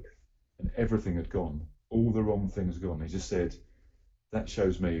said, look, and everything had gone. All the wrong things had gone. He just said, that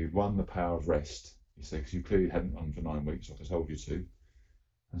shows me, one, the power of rest. He said, because you clearly hadn't run for 9 weeks, like I told you to.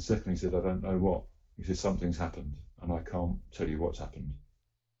 And secondly, he said, I don't know what. He said, something's happened, and I can't tell you what's happened.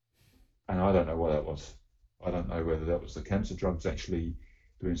 And I don't know what that was. I don't know whether that was the cancer drugs actually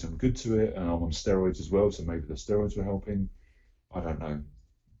doing some good to it, and I'm on steroids as well, so maybe the steroids were helping. I don't know.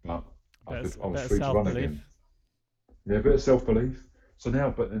 But I was free to run again. Yeah, a bit of self-belief. So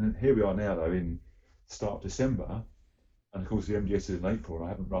now, but then here we are now, though, in start of December, and of course the MDS is in April, and I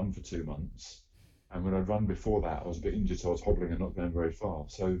haven't run for 2 months. And when I'd run before that, I was a bit injured, so I was hobbling and not going very far.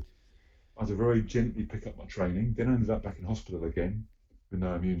 So I had to very gently pick up my training. Then I ended up back in hospital again with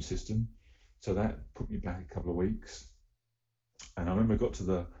no immune system. So that put me back a couple of weeks. And I remember I got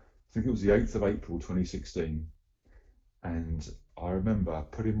to I think it was the 8th of April 2016. And I remember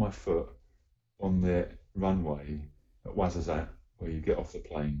putting my foot on the runway at Ouarzazate, where you get off the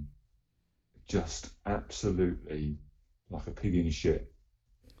plane, just absolutely like a pig in shit,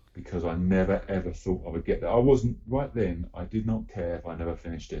 because I never ever thought I would get there. I wasn't, right then, I did not care if I never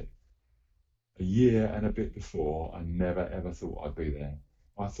finished it. A year and a bit before, I never ever thought I'd be there.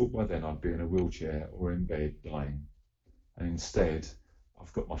 I thought by then I'd be in a wheelchair or in bed dying. And instead,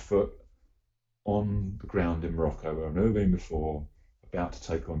 I've got my foot on the ground in Morocco, where I've never been before, about to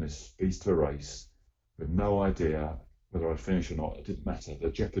take on this beast of a race, with no idea whether I'd finish or not. It didn't matter. The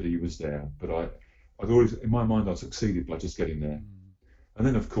jeopardy was there. But I'd always, in my mind, I succeeded by just getting there. And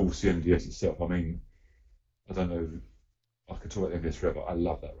then, of course, the MDS itself. I mean, I don't know, I could talk about the MDS forever. I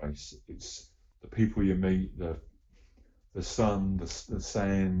love that race. It's the people you meet, the sun, the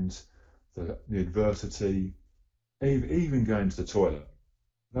sand, the adversity, even going to the toilet.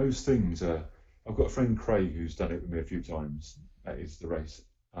 Those things are. I've got a friend, Craig, who's done it with me a few times. That is the race.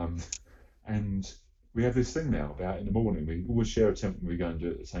 And we have this thing now about in the morning, we always share a tent when we go and do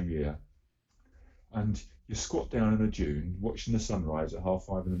it the same year. And you squat down in a dune, watching the sunrise at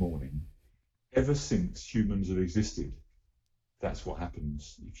 5:30 in the morning. Ever since humans have existed, that's what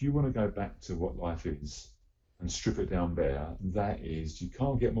happens. If you want to go back to what life is and strip it down bare, that is, you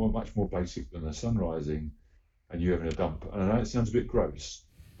can't get much more basic than the sun rising and you having a dump. And I know it sounds a bit gross,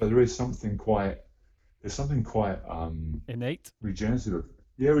 but there is something quite innate, regenerative.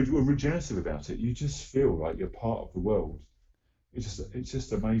 Yeah, regenerative about it. You just feel like you're part of the world. It's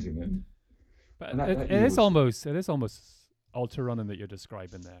just amazing. But it is almost ultra running that you're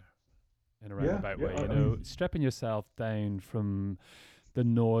describing there, in a roundabout way. Stripping yourself down from the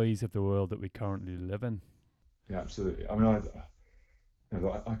noise of the world that we currently live in. Yeah, absolutely. I mean,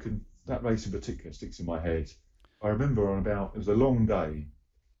 I can, that race in particular sticks in my head. I remember it was a long day,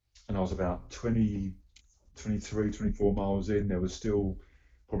 and I was about 23, 24 miles in. There was still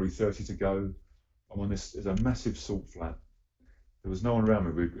probably 30 to go. I'm on there's a massive salt flat. There was no one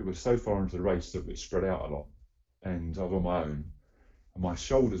around me. It was so far into the race that it spread out a lot, and I was on my own. And my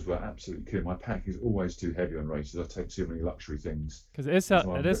shoulders were absolutely killing. My pack is always too heavy on races. I take too many luxury things. Because it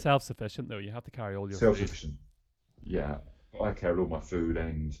is self-sufficient, though. You have to carry all your self-sufficient. Yeah, I carried all my food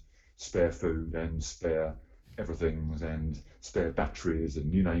and spare everything and spare batteries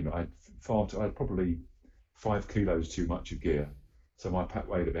and you name it. I had probably 5 kilos too much of gear, so my pack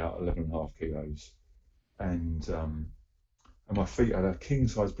weighed about 11.5 kilos, and my feet, I had a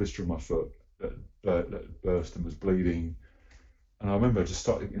king-size blister on my foot that burst and was bleeding. And I remember just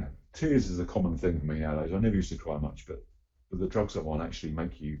starting, tears is a common thing for me nowadays. I never used to cry much, but the drugs I'm on actually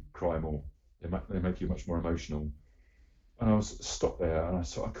make you cry more. They make you much more emotional. And I was stopped there and I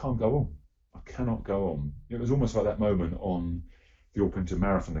thought, I can't go on. I cannot go on. It was almost like that moment on the Orpington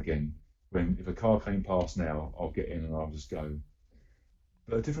Marathon again, when if a car came past now, I'll get in and I'll just go.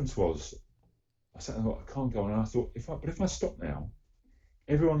 But the difference was, I sat there and thought, I can't go on. And I thought, if I stop now,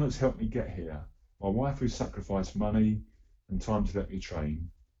 everyone that's helped me get here, my wife who sacrificed money and time to let me train,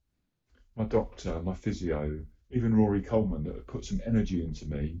 my doctor, my physio, even Rory Coleman that had put some energy into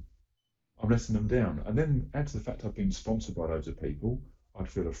me, I'm letting them down. And then add to the fact I've been sponsored by loads of people, I'd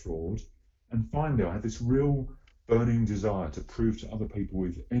feel a fraud. And finally, I had this real burning desire to prove to other people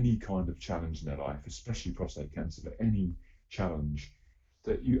with any kind of challenge in their life, especially prostate cancer, but any challenge,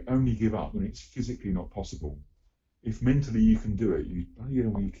 that you only give up when it's physically not possible. If mentally you can do it,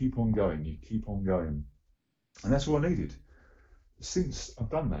 you keep on going, you keep on going. And that's all I needed. Since I've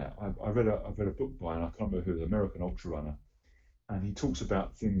done that, I've read a book by, and I can't remember who, the American ultra runner, and he talks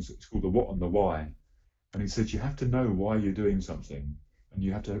about things. It's called the what and the why. And he says you have to know why you're doing something, and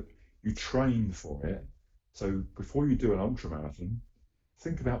you train for it. So before you do an ultra marathon,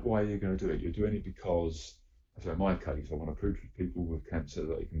 think about why you're going to do it. You're doing it because, so in my case, I want to prove to people with cancer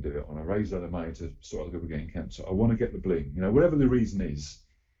that they can do it. I want to raise a lot of money to stop other people getting cancer. I want to get the bling, whatever the reason is.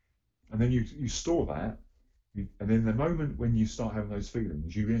 And then you store that. And then the moment when you start having those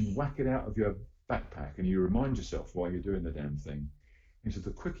feelings, you then whack it out of your backpack and you remind yourself why you're doing the damn thing. He said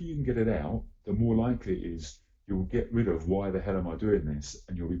the quicker you can get it out, the more likely it is you'll get rid of why the hell am I doing this,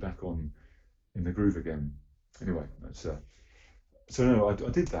 and you'll be back on in the groove again. Anyway, that's so no, I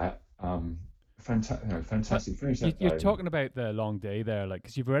did that. Fantastic. Finished that You're day. talking about the long day there, like,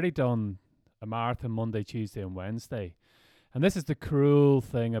 because you've already done a marathon Monday, Tuesday, and Wednesday, and this is the cruel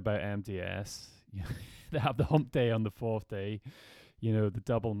thing about MDS. They have the hump day on the fourth day, the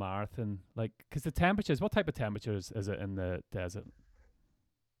double marathon. Like, because the temperatures, what type of temperatures is it in the desert?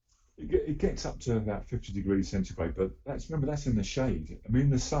 It gets up to about 50 degrees centigrade, but remember that's in the shade. I mean, in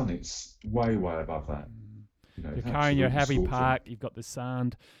the sun, it's way above that. You're carrying your heavy pack, you've got the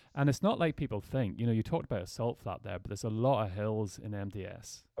sand, and it's not like people think. You talked about a salt flat there, but there's a lot of hills in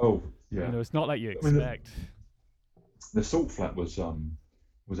MDS. Oh, yeah. It's not like you expect. The salt flat was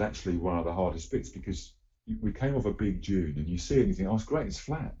actually one of the hardest bits because we came off a big dune and you see it and you think, oh, it's great, it's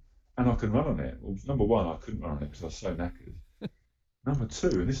flat. And I can run on it. Well, number one, I couldn't run on it because I was so knackered. Number two,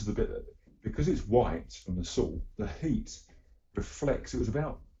 and this is the bit that, because it's white from the salt, the heat reflects. It was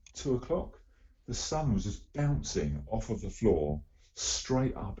about 2 o'clock. The sun was just bouncing off of the floor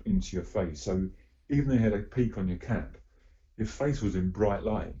straight up into your face. So even though you had a peak on your cap, your face was in bright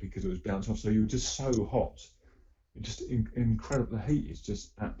light because it was bouncing off. So you were just so hot. Just incredible. The heat is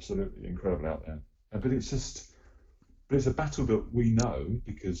just absolutely incredible out there. But it's a battle that we know,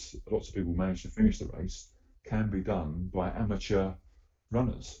 because lots of people manage to finish the race, can be done by amateur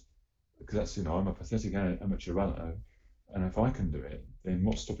runners. Because that's, I'm a pathetic amateur runner, and if I can do it, then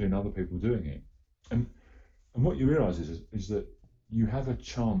what's stopping other people doing it? And what you realise is that you have a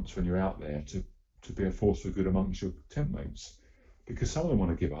chance when you're out there to be a force for good amongst your tent mates, because some of them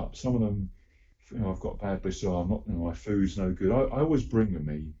want to give up. Some of them, I've got bad blisters. I'm not, my food's no good. I always bring with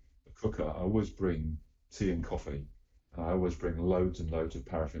me a cooker. I always bring tea and coffee. And I always bring loads and loads of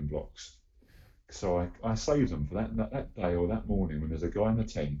paraffin blocks. So I save them for that day or that morning when there's a guy in the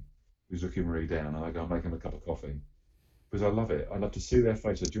tent who's looking really down, and I go and make him a cup of coffee. Because I love it. I love to see their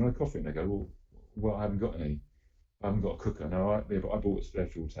face. Do you want a coffee? And they go, well, I haven't got any. I haven't got a cooker. No, but I bought a spare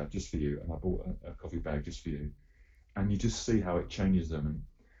fuel tab just for you, and I bought a coffee bag just for you. And you just see how it changes them.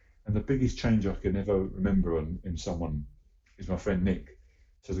 And the biggest change I can ever remember in someone is my friend Nick.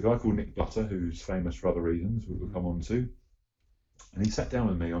 So there's a guy called Nick Butter who's famous for other reasons, we'll come on to. And he sat down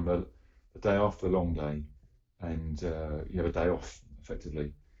with me on the day after the long day, and he had a day off,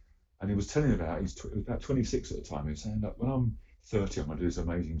 effectively. And he was telling me about, he was about 26 at the time. He was saying, look, when I'm 30, I'm going to do this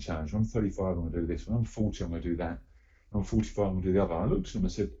amazing challenge. When I'm 35, I'm going to do this. When I'm 40, I'm going to do that. When I'm 45, I'm going to do the other. And I looked at him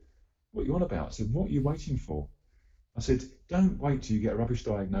and said, what are you on about? I said, what are you waiting for? I said, don't wait till you get a rubbish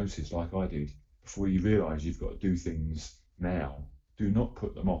diagnosis like I did before you realise you've got to do things now. Do not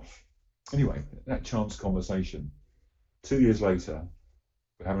put them off. Anyway, that chance conversation. 2 years later,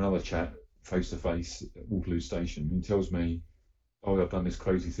 we have another chat face to face at Waterloo Station. He tells me, oh, I've done this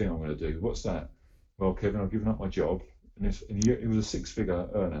crazy thing I'm going to do. What's that? Well, Kevin, I've given up my job. And he was a 6-figure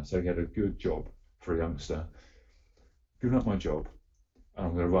earner, so he had a good job for a youngster. Given up my job, and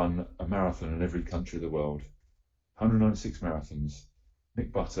I'm going to run a marathon in every country of the world. 196 marathons.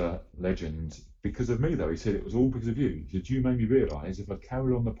 Nick Butter, legend. Because of me, though, he said it was all because of you. He said, you made me realise if I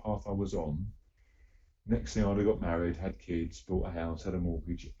carried on the path I was on, next thing I'd have got married, had kids, bought a house, had a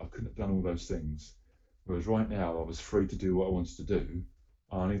mortgage. I couldn't have done all those things. Whereas right now, I was free to do what I wanted to do.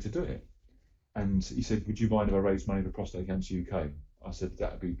 I need to do it. And he said, would you mind if I raised money for Prostate Cancer UK? I said,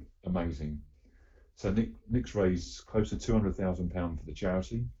 that'd be amazing. So Nick's raised close to £200,000 for the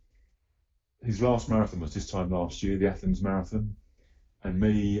charity. His last marathon was this time last year, the Athens Marathon. And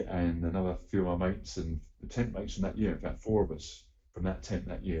me and another few of my mates and the tent mates from that year, in fact, 4 of us from that tent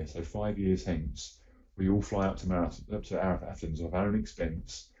that year. So 5 years hence, we all fly up to Athens off our own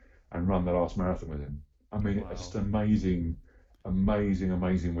expense and run the last marathon with him. I mean, It's just amazing.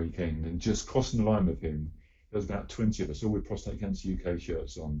 amazing weekend. And just crossing the line with him, there was about 20 of us, all with Prostate Cancer UK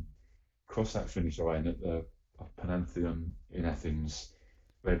shirts on. Crossed that finish line at the Pantheon in Athens.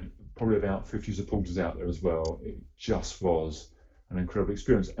 We had probably about 50 supporters out there as well. It just was an incredible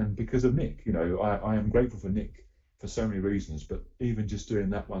experience. And because of Nick, I am grateful for Nick for so many reasons, but even just doing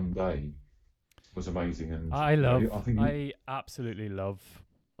that one day was amazing. And I absolutely love.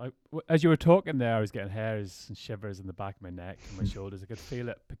 As you were talking there, I was getting hairs and shivers in the back of my neck and my shoulders. I could feel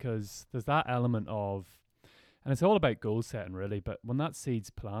it because there's that element of, and it's all about goal setting really, but when that seed's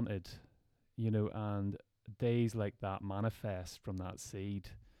planted, and days like that manifest from that seed,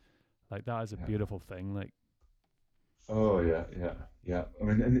 like that is a beautiful thing. Like, oh yeah. I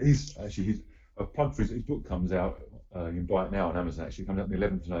mean, and he's a plug for his book comes out. You can buy it now on Amazon. Actually, it comes out on the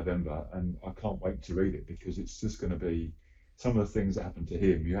 11th of November, and I can't wait to read it because it's just going to be some of the things that happened to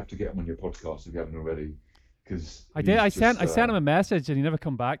him. You have to get him on your podcast if you haven't already. Because I sent him a message and he never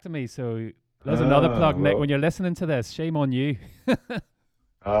come back to me. So there's another plug, Nick. When you're listening to this, shame on you.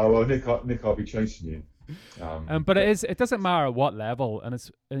 Well, Nick, I'll be chasing you. But it doesn't matter at what level,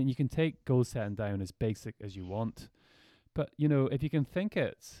 and you can take goal setting down as basic as you want. But if you can think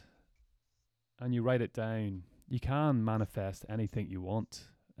it and you write it down, you can manifest anything you want.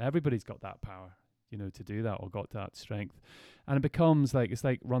 Everybody's got that power, to do that, or got that strength. And it becomes it's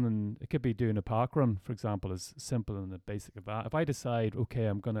like running. It could be doing a park run, for example, as simple and the basic of that. If I decide, okay,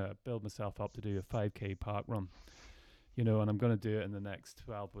 I'm going to build myself up to do a 5K park run, and I'm going to do it in the next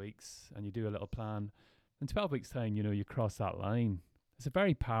 12 weeks, and you do a little plan, in 12 weeks' time, you cross that line. It's a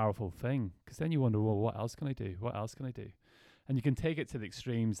very powerful thing, because then you wonder, well, what else can I do? What else can I do? And you can take it to the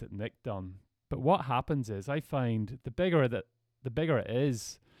extremes that Nick done. But what happens is, I find the bigger it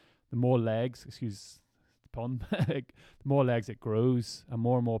is, the more legs, excuse the pun, the more legs it grows, and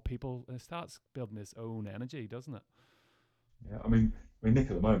more people, and it starts building its own energy, doesn't it? Yeah, I mean,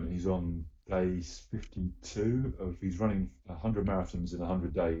 Nick at the moment, he's on day 52 he's running 100 marathons in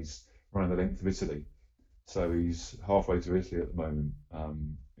 100 days, running the length of Italy. So he's halfway to Italy at the moment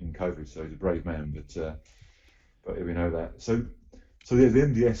in COVID. So he's a brave man, but we know that. So yeah, the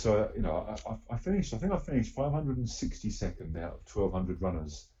MDS. I finished. I think I finished 562nd out of 1,200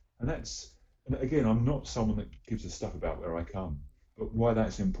 runners, and again, I'm not someone that gives a stuff about where I come, but why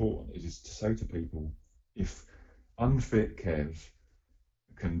that's important is to say to people, if unfit Kev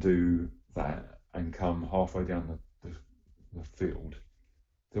can do that and come halfway down the field,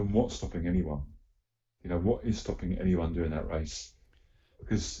 then what's stopping anyone? What is stopping anyone doing that race?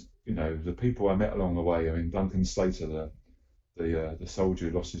 Because the people I met along the way. I mean, Duncan Slater, the soldier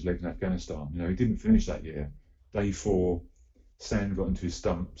who lost his leg in Afghanistan. He didn't finish that year. Day 4, sand got into his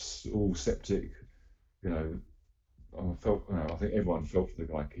stumps, all septic. I felt. I think everyone felt for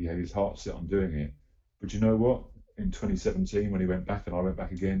the guy. He had his heart set on doing it. But you know what? In 2017, when he went back and I went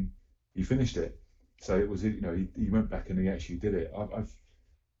back again, he finished it. So it was, he went back and he actually did it.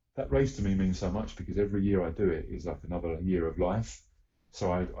 That race to me means so much because every year I do it is like another year of life.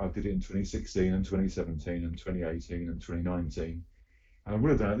 So I did it in 2016 and 2017 and 2018 and 2019. And I would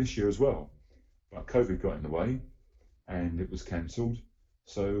have done it this year as well. But COVID got in the way and it was cancelled.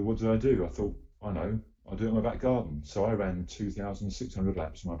 So what did I do? I thought, I know, I'll do it in my back garden. So I ran 2,600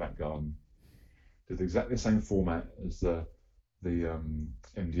 laps in my back garden. Did exactly the same format as the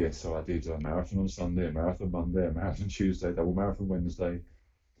MDS. So I did a marathon on Sunday, a marathon Monday, a marathon Tuesday, double marathon Wednesday.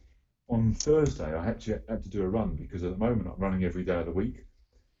 On Thursday, I had to do a run because at the moment I'm running every day of the week.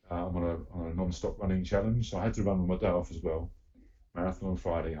 I'm on a non-stop running challenge, so I had to run on my day off as well. Marathon on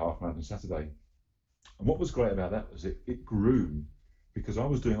Friday, half marathon Saturday. And what was great about that was it grew because I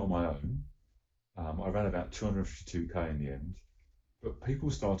was doing it on my own. I ran about 252k in the end, but people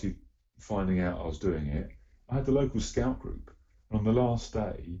started finding out I was doing it. I had the local scout group, and on the last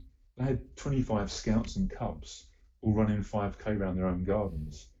day, they had 25 scouts and cubs all running 5k around their own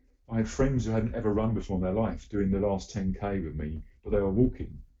gardens. I had friends who hadn't ever run before in their life doing the last 10k with me, but they were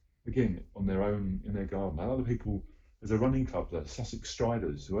walking, again, on their own in their garden. Other people, there's a running club there, Sussex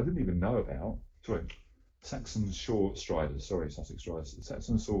Striders, who I didn't even know about. Saxon Shore Striders, Sussex Striders.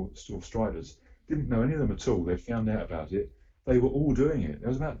 Saxon Shore Striders. Didn't know any of them at all. They found out about it. They were all doing it. There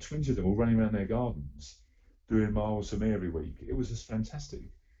was about 20 of them all running around their gardens, doing miles for me every week. It was just fantastic.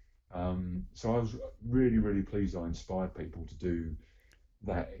 So I was really, really pleased I inspired people to do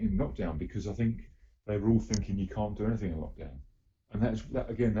that in lockdown because I think they were all thinking you can't do anything in lockdown. And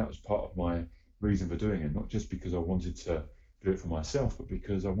that was part of my reason for doing it, not just because I wanted to do it for myself, but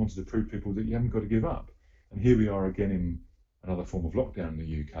because I wanted to prove to people that you haven't got to give up. And here we are again in another form of lockdown in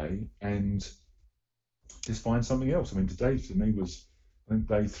the UK, and just find something else. I mean, today for me was, I think,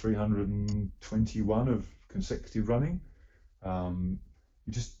 day 321 of consecutive running. You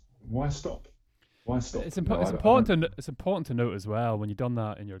just, why stop? Why stop? It's You know, it's I important don't. it's important to note as well when you've done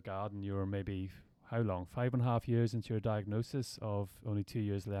that in your garden. You were maybe how long? 5.5 years into your diagnosis of only 2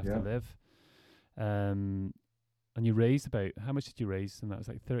 years left to Yeah. live. Um, and you raised about how much did you raise? And that was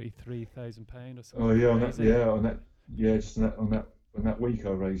like £33,000 or Oh something yeah, crazy. just on that week I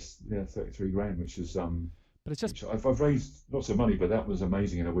raised 33 grand, But it's just which I've raised lots of money, but that was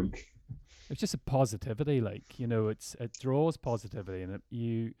amazing in a week. it's just a positivity, like it draws positivity, and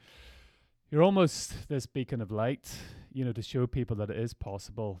you're almost this beacon of light, to show people that it is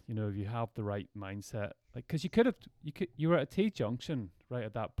possible. If you have the right mindset, like because you were at a T junction right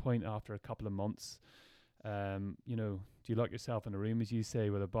at that point after a couple of months. Do you lock yourself in a room, as you say,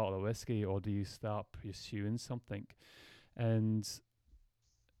 with a bottle of whiskey, or do you start pursuing something? And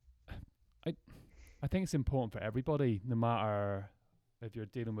I, I think it's important for everybody, no matter if you're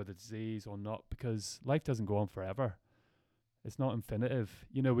dealing with a disease or not, because life doesn't go on forever. It's not infinitive.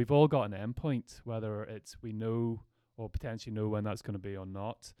 We've all got an end point, whether it's we know or potentially know when that's going to be or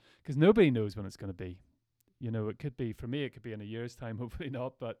not, because nobody knows when it's going to be. It could be, for me, it could be in a year's time, hopefully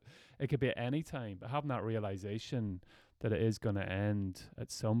not, but it could be at any time. But having that realization that it is going to end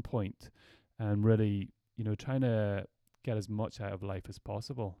at some point, and really, trying to get as much out of life as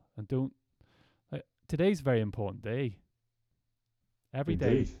possible. And don't, like, today's a very important day.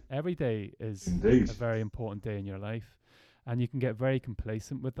 Indeed, Every day is indeed. a very important day in your life. And you can get very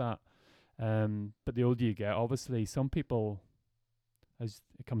complacent with that. But the older you get, obviously, some people, as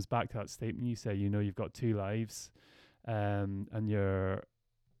it comes back to that statement you say, you've got two lives, and the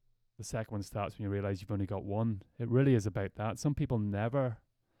second one starts when you realize you've only got one. It really is about that. Some people never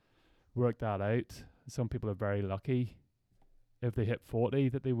work that out. Some people are very lucky if they hit 40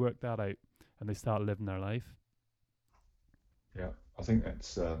 that they work that out and they start living their life. Yeah, I think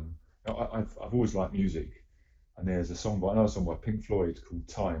that's. I've always liked music, and there's another song by Pink Floyd called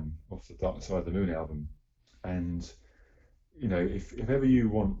 "Time" off the Dark Side of the Moon album, and if ever you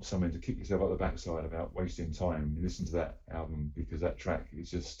want something to kick yourself up the backside about wasting time, you listen to that album because that track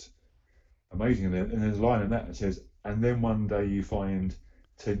is just amazing. And there's a line in that says, "And then one day you find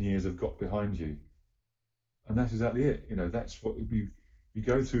 10 years have got behind you," and that's exactly it. That's what you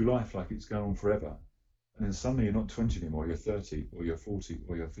go through life like it's going on forever, and then suddenly you're not 20 anymore. You're 30, or you're 40,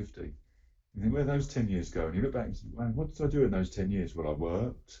 or you're 50. You think, where those 10 years go? And you look back and say, "Man, what did I do in those 10 years?" Well, I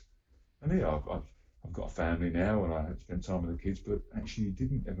worked, and yeah, I've got a family now, and I had to spend time with the kids. But actually, you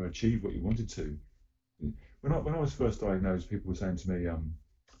didn't ever achieve what you wanted to. When I was first diagnosed, people were saying to me,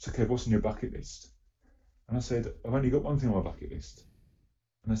 "So, Kev, what's on your bucket list?" And I said, "I've only got one thing on my bucket list."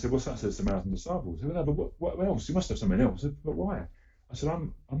 And they said, "What's that?" I said, "It's the Marathon Disciples." I said, "No, but what else? You must have something else." I said, "But why?" I said,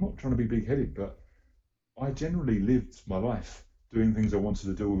 "I'm not trying to be big-headed, but I generally lived my life doing things I wanted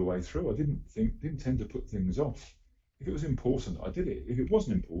to do all the way through. I didn't tend to put things off. If it was important, I did it. If it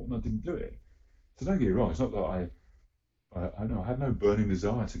wasn't important, I didn't do it." So don't get me wrong. It's not that I know I had no burning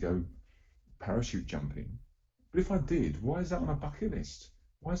desire to go parachute jumping. But if I did, why is that on a bucket list?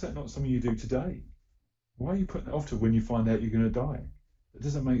 Why is that not something you do today? Why are you putting it off to when you find out you're going to die? It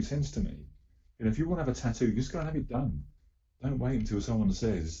doesn't make sense to me. If you want to have a tattoo, just go and have it done. Don't wait until someone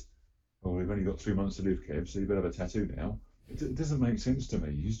says, "Oh, we've only got 3 months to live, Kev, so you better have a tattoo now." It doesn't make sense to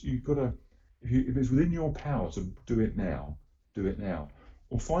me. You've got to, if it's within your power to do it now, do it now.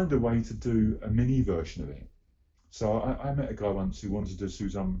 Or find a way to do a mini version of it. So I met a guy once who wanted to do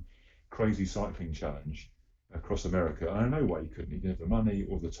some crazy cycling challenge across America, and I know why he couldn't. He didn't have the money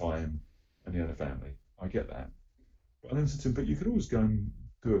or the time, and he had a family. I get that. But I then said to him, "But you could always go and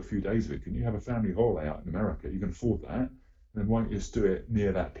do a few days of it. Can you have a family holiday out in America? You can afford that. And then why don't you just do it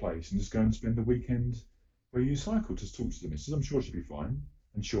near that place and just go and spend the weekend where you cycle? Just talk to the missus. I'm sure she'll be fine."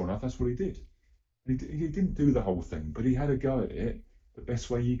 And sure enough, that's what he did. He didn't do the whole thing, but he had a go at it the best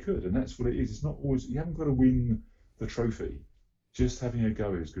way he could. And that's what it is. It's not always, you haven't got to win the trophy. Just having a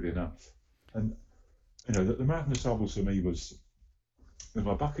go is good enough. And, the Marathon Disciples for me was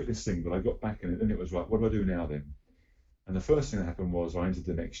my bucket list thing, but I got back in it. Then it was right, what do I do now then? And the first thing that happened was I entered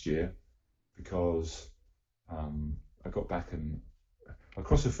the next year because I got back and I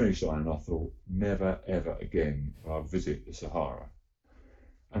crossed the finish line and I thought, never ever again will I visit the Sahara.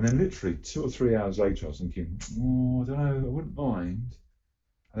 And then literally 2 or 3 hours later, I was thinking, oh, I don't know, I wouldn't mind.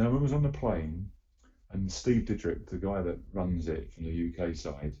 And then I was on the plane, and Steve Didrick, the guy that runs it from the UK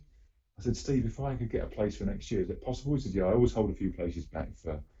side, I said, "Steve, if I could get a place for next year, is it possible?" He said, "Yeah, I always hold a few places back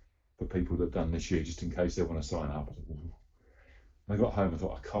for people that have done this year, just in case they want to sign up." I thought, "Ooh." And I got home and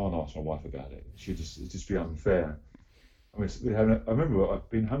thought, I can't ask my wife about it. It'd just be unfair. I remember I'd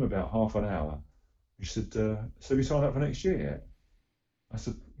been home about half an hour. She said, "So have you signed up for next year yet?" I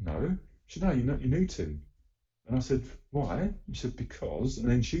said, "No." She said, "No, you need to." And I said, why? She said, because. And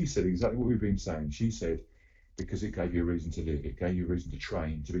then she said exactly what we've been saying. She said, because it gave you a reason to live. It gave you a reason to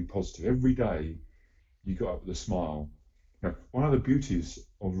train, to be positive. Every day you got up with a smile. One of the beauties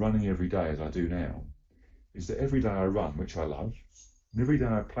of running every day, as I do now, is that every day I run, which I love, and every day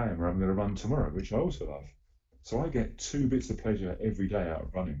I plan where I'm going to run tomorrow, which I also love. So I get two bits of pleasure every day out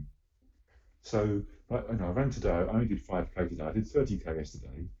of running. So, I ran today. I only did 5k today. I did 30k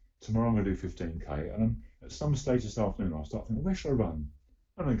yesterday. Tomorrow I'm going to do 15k. And at some stage this afternoon, I'll start thinking, where should I run?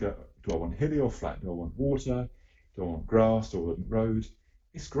 I'm going to go, do I want hilly or flat? Do I want water? Do I want grass? Do I want road?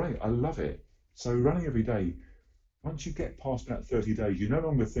 It's great. I love it. So running every day, once you get past about 30 days, you no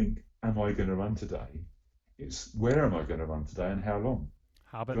longer think, am I going to run today? It's where am I going to run today and how long?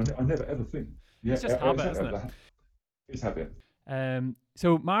 Habit. I never ever think. Yeah, It's just habit, isn't exactly it? that. It's habit.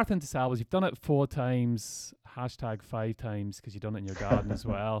 So Marathon des Sables, you've done it 4 times, hashtag 5 times, because you've done it in your garden as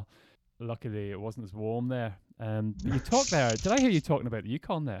well. Luckily, it wasn't as warm there. But you talked there. Did I hear you talking about the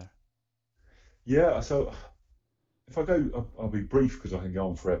Yukon there? Yeah, so if I go, I'll be brief because I can go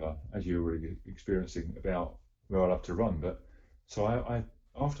on forever, as you're already experiencing about where I love to run. But so I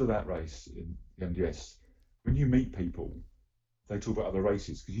after that race in the MDS, when you meet people, they talk about other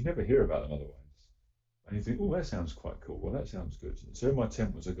races because you never hear about them otherwise. And you think, oh, that sounds quite cool. Well, that sounds good. So in my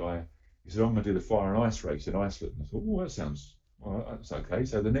tent was a guy, he said, I'm going to do the fire and ice race in Iceland. And I thought, oh, that sounds, well, that's okay.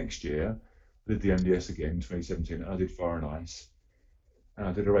 So the next year, I did the MDS again, 2017, and I did fire and ice. And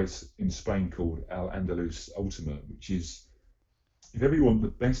I did a race in Spain called Al Andalus Ultimate, which is, if ever you want the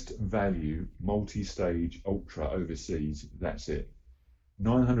best value multi-stage ultra overseas, that's it.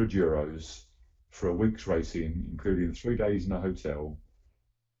 €900 for a week's racing, including 3 days in a hotel,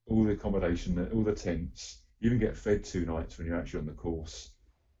 all the accommodation, all the tents. You even get fed 2 nights when you're actually on the course.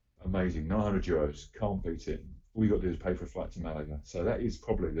 Amazing, €900, can't beat it. All you got to do is pay for a flight to Malaga. So that is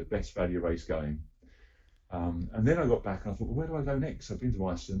probably the best value race going. And then I got back and I thought, well, where do I go next? I've been to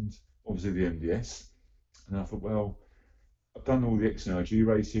Iceland, obviously the MDS. And I thought, well, I've done all the XNRG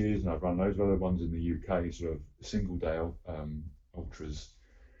races and I've run loads of other ones in the UK, sort of single day ultras.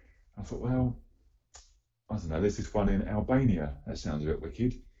 I thought, well, I don't know, there's this one in Albania. That sounds a bit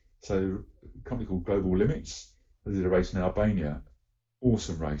wicked. So a company called Global Limits, they did a race in Albania.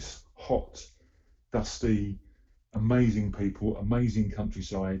 Awesome race, hot, dusty, amazing people, amazing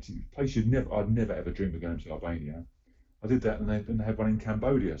countryside, place I'd never ever dream of going to Albania. I did that, and they had one in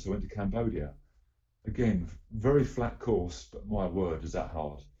Cambodia, so I went to Cambodia. Again, very flat course, but my word, is that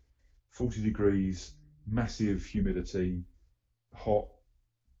hard. 40 degrees, massive humidity, hot,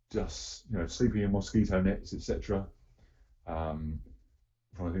 just sleeping in mosquito nets, etc.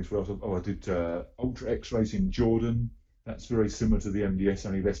 Trying to think what else. Oh, I did Ultra X race in Jordan. That's very similar to the MDS,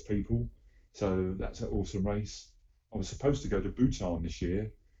 only less people. So that's an awesome race. I was supposed to go to Bhutan this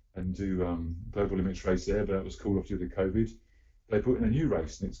year and do Global Limits race there, but that was called off due to COVID. They put in a new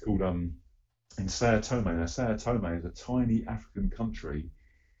race, and it's called in Sao Tome. Now, Sao Tome is a tiny African country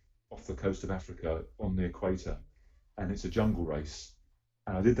off the coast of Africa on the equator, and it's a jungle race.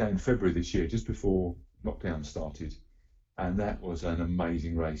 And I did that in February this year, just before lockdown started, and that was an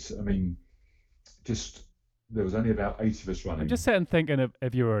amazing race. I mean, just there was only about 8 of us running. I'm just sitting thinking of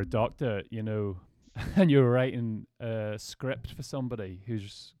if you were a doctor, and you were writing a script for somebody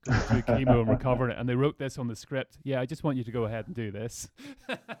who's going through chemo and recovering it, and they wrote this on the script. Yeah, I just want you to go ahead and do this.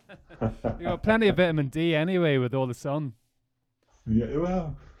 You got plenty of vitamin D anyway with all the sun. Yeah,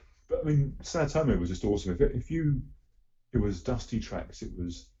 well, but I mean, Sao Tome was just awesome. It was dusty tracks. It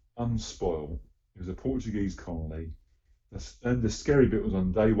was unspoiled. It was a Portuguese colony. And the scary bit was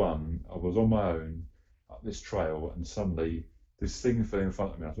on day one, I was on my own up this trail, and suddenly this thing fell in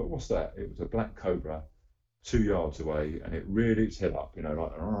front of me. I thought, what's that? It was a black cobra 2 yards away, and it reared its head up,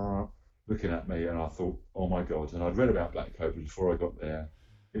 like looking at me. And I thought, oh my God. And I'd read about black cobras before I got there.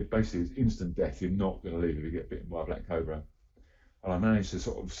 It basically is instant death. You're not going to live if you get bitten by a black cobra. And I managed to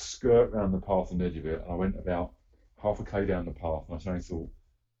sort of skirt around the path on the edge of it. And I went about half a K down the path, and I suddenly thought,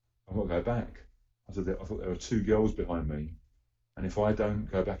 I've got to go back. I thought there were 2 girls behind me, and if I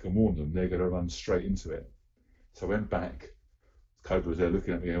don't go back and warn them, they're going to run straight into it. So I went back. Cobra was there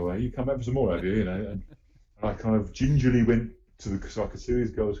looking at me, well, you come back for some more, have you? And I kind of gingerly went so I could see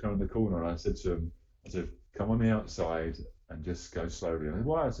these girls coming in the corner, and I said to them, come on the outside and just go slowly. And they said,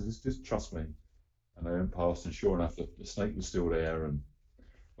 why? I said, just trust me. And they went past, and sure enough, the snake was still there, and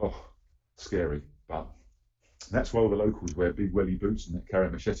scary. But that's why all the locals wear big welly boots and they carry a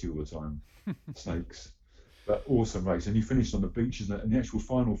machete all the time. Snakes. But awesome race. And you finished on the beaches, and the actual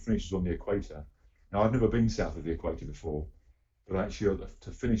final finish was on the equator. Now, I've never been south of the equator before, but actually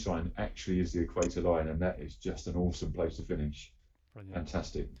the finish line actually is the equator line, and that is just an awesome place to finish. Brilliant.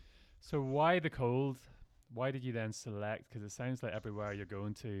 Fantastic. So why the cold? why did you then select? Because it sounds like everywhere you're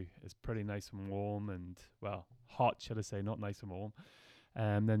going to is pretty nice and warm and, well, hot, should I say, not nice and warm.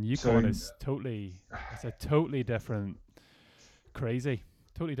 And then Yukon So, is it's a totally different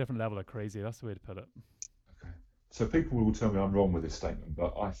totally different level of crazy. That's the way to put it. okay. So people will tell me I'm wrong with this statement,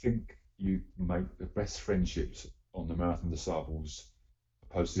 but I think you make the best friendships on the Marathon des Sables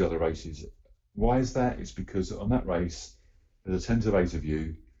opposed to the other races. Why is that? It's because on that race, there's a tent of 8 of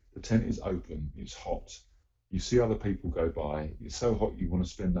you. The tent is open. It's hot. You see other people go by. It's so hot you want to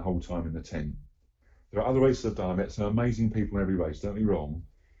spend the whole time in the tent. There are other races I've done. I met some amazing people in every race. Don't get me wrong,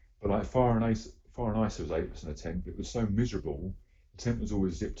 but like Fire and Ice was 8% of tent. But it was so miserable. The tent was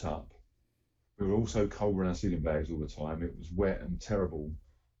always zipped up. We were also cold in our sleeping bags all the time. It was wet and terrible.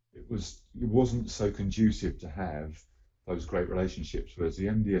 It wasn't so conducive to have those great relationships. Whereas the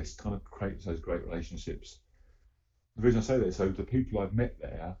MDS kind of creates those great relationships. The reason I say that is so the people I've met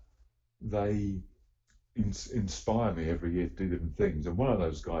there, they inspire me every year to do different things. And one of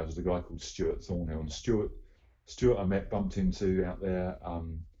those guys was a guy called Stuart Thornhill. And Stuart I bumped into out there.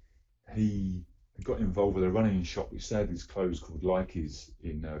 He got involved with a running shop which sadly is closed called Likey's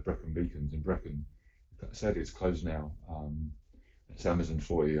in Brecon Beacons in Brecon. Sadly, it's closed now. It's Amazon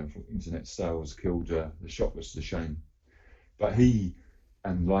for you. Internet sales killed the shop, which is a shame. But he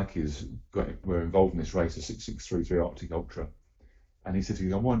and Likey's were involved in this race, the 6633 Arctic Ultra. And he said to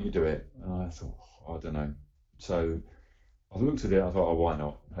me, why don't you do it? And I thought, I don't know. So I looked at it, I thought, oh, why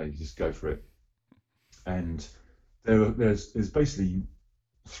not? Hey, just go for it. And there's basically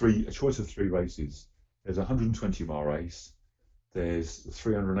a choice of 3 races. There's a 120-mile race, there's a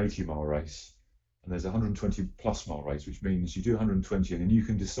 380-mile race, and there's a 120-plus-mile race, which means you do 120 and then you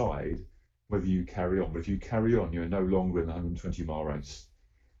can decide whether you carry on. But if you carry on, you're no longer in the 120-mile race.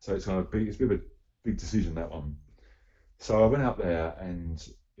 So it's a bit of a big decision, that one. So I went out there and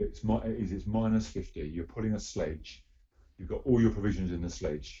it's minus 50. You're pulling a sledge. You've got all your provisions in the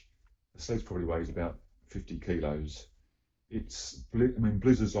sledge. The sledge probably weighs about 50 kilos.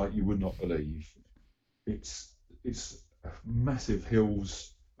 Blizzards like you would not believe. It's massive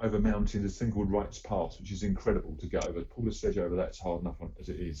hills over mountains. There's a thing called Wright's Pass, which is incredible to get over. Pull the sledge over that's hard enough as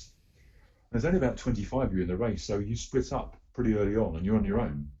it is. There's only about 25 of you in the race, so you split up pretty early on and you're on your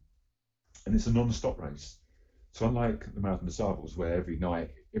own. And it's a non-stop race. So unlike the Marathon des Sables, where every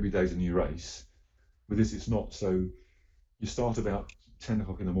day's a new race, with this it's not. So you start about 10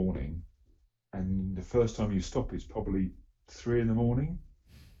 o'clock in the morning, and the first time you stop is probably 3 in the morning.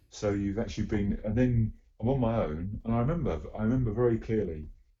 So you've actually been, and then I'm on my own, and I remember very clearly,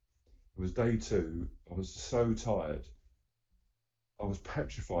 it was day 2, I was so tired. I was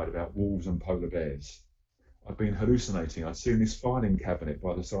petrified about wolves and polar bears. I'd been hallucinating. I'd seen this filing cabinet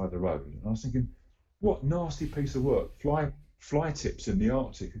by the side of the road, and I was thinking, what nasty piece of work, fly tips in the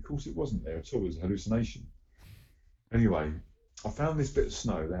Arctic. Of course it wasn't there at all, it was a hallucination. Anyway, I found this bit of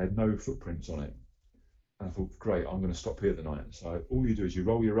snow that had no footprints on it. And I thought, great, I'm going to stop here the night. So all you do is you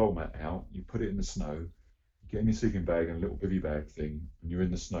roll your roll mat out, you put it in the snow, you get in your sleeping bag and a little bivvy bag thing, and you're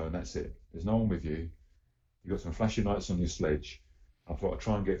in the snow, and that's it. There's no one with you. You've got some flashing lights on your sledge. I thought I'd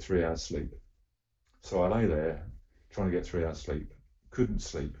try and get 3 hours sleep. So I lay there trying to get 3 hours sleep. Couldn't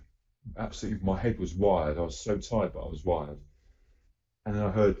sleep. Absolutely, my head was wired. I was so tired, but I was wired. And then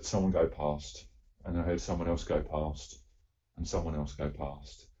I heard someone go past, and I heard someone else go past, and someone else go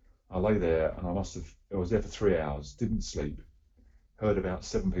past. I lay there, and I was there for 3 hours, didn't sleep, heard about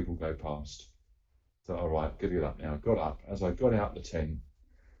 7 people go past. So, all right, get it up now. Got up. As I got out the tent,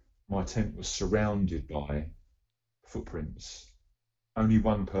 my tent was surrounded by footprints. Only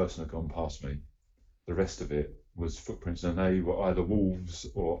one person had gone past me. The rest of it was footprints, and they were either wolves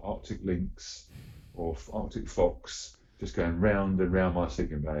or Arctic lynx or Arctic fox, just going round and round my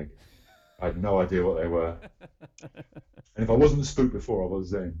sleeping bag. I had no idea what they were. And if I wasn't spooked before, I was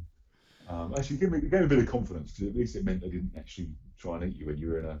then. Actually, it gave me a bit of confidence, because at least it meant they didn't actually try and eat you when you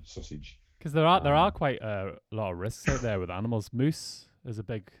were in a sausage. Because there are quite a lot of risks out there with animals. Moose is a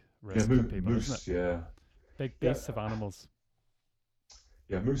big risk for people, moose, isn't it? Yeah. Big beasts of animals.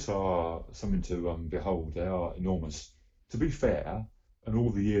 Yeah, moose are something to behold. They are enormous. To be fair, and all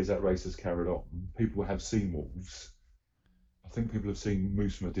the years that race has carried on, people have seen wolves. I think people have seen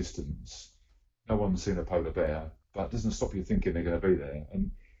moose from a distance. No one's seen a polar bear, but it doesn't stop you thinking they're going to be there.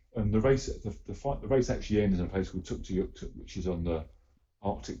 And the race actually ends in a place called Tuktoyaktuk, which is on the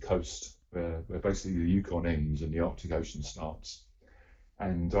Arctic coast, where basically the Yukon ends and the Arctic Ocean starts.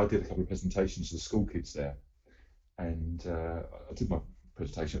 And I did a couple of presentations to the school kids there, and I did my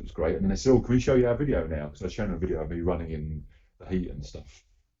presentation. It was great. And then they said, "Oh, can we show you our video now?" Because I'd shown them a video of me running in the heat and stuff.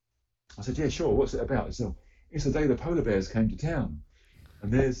 I said, "Yeah, sure. What's it about?" They said, "Oh, it's the day the polar bears came to town."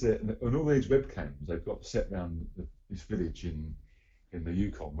 And and all these webcams they've got set around this village in the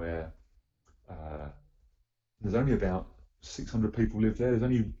Yukon where uh, there's only about 600 people live there.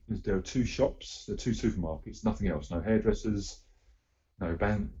 There are two shops, there are two supermarkets, nothing else. No hairdressers, no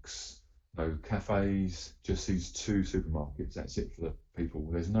banks, no cafes. Just these two supermarkets. That's it for the people.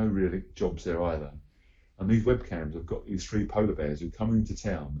 There's no real jobs there either. And these webcams have got these three polar bears who come into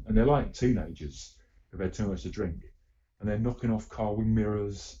town, and they're like teenagers who've had too much to drink, and they're knocking off car wing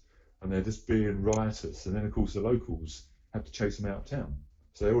mirrors, and they're just being riotous. And then of course the locals have to chase them out of town.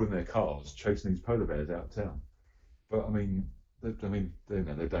 So they're all in their cars chasing these polar bears out of town. But I mean, they're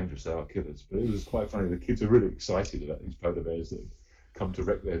dangerous. They are killers. But it was quite funny. The kids are really excited about these polar bears that come to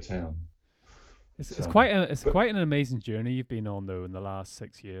wreck their town. It's So, quite an amazing journey you've been on though in the last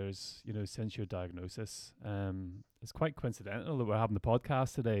 6 years. You know, since your diagnosis. It's quite coincidental that we're having the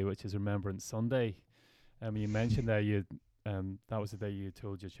podcast today, which is Remembrance Sunday. You mentioned there that was the day you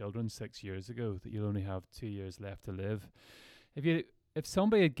told your children 6 years ago that you'll only have 2 years left to live. If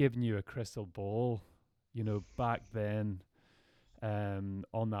somebody had given you a crystal ball, you know, back then,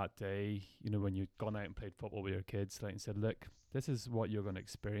 on that day, you know, when you'd gone out and played football with your kids, like, and said, look, this is what you're going to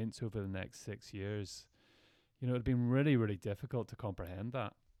experience over the next 6 years. You know, it'd been really, really difficult to comprehend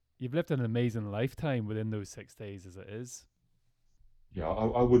that. You've lived an amazing lifetime within those 6 days as it is. yeah,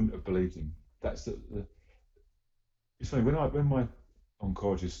 I wouldn't have believed him. That's it's funny when my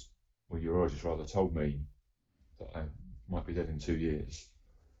oncologist, or urologist rather, told me that I might be dead in 2 years.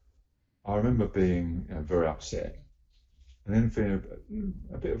 I remember being very upset, and then feeling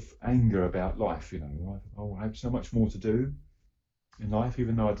a bit of anger about life. You know, I have so much more to do in life,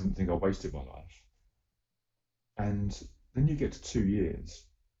 even though I didn't think I wasted my life. And then you get to 2 years,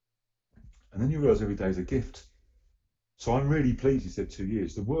 and then you realise every day is a gift. So I'm really pleased he said 2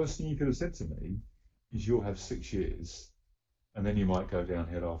 years. The worst thing you could have said to me is you'll have 6 years, and then you might go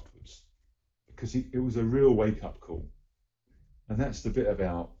downhill afterwards. Because it was a real wake-up call. And that's the bit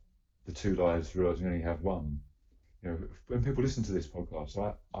about the two lives, realising you only have one. You know, when people listen to this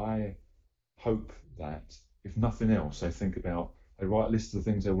podcast, I hope that, if nothing else, they write a list of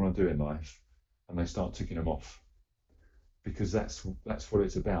the things they want to do in life, and they start ticking them off. Because that's what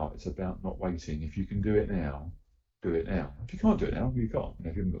it's about. It's about not waiting. If you can do it now, do it now. If you can't do it now, you can't. You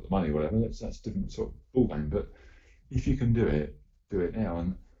know, if you haven't got the money or whatever, that's a different sort of ballgame. But if you can do it now.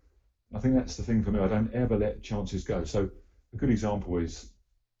 And I think that's the thing for me. I don't ever let chances go. So a good example is,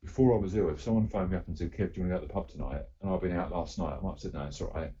 before I was ill, if someone phoned me up and said, Kev, do you want to go to the pub tonight? And I've been out last night, I might have said, no, it's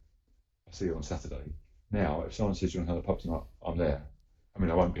all right. I'll see you on Saturday. Now, if someone says, do you want to go to the pub tonight? I'm there. I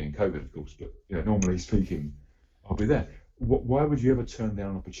mean, I won't be in COVID, of course, but you know, normally speaking, I'll be there. Why would you ever turn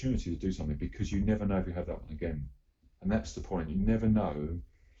down an opportunity to do something? Because you never know if you have that one again. And that's the point. You never know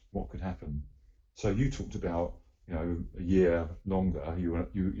what could happen. So you talked about, you know, a year longer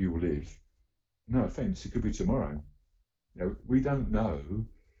you will live. No offence, it could be tomorrow. You know, we don't know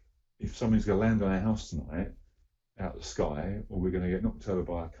if something's going to land on our house tonight out of the sky, or we're going to get knocked over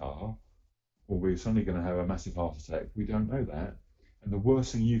by a car, or we're suddenly going to have a massive heart attack. We don't know that. And the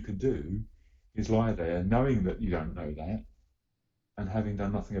worst thing you could do is lie there knowing that you don't know that and having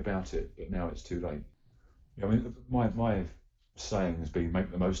done nothing about it, but now it's too late. You know, I mean, my saying has been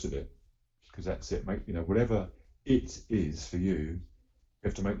make the most of it, because that's it. You know, whatever it is for you, you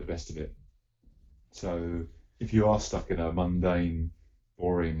have to make the best of it. So if you are stuck in a mundane,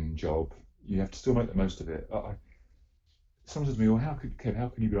 boring job, you have to still make the most of it. Someone says to me, well, Kev, how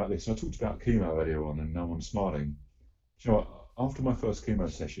can you be like this? And I talked about chemo earlier on, and now I'm smiling. Do you know what? After my first chemo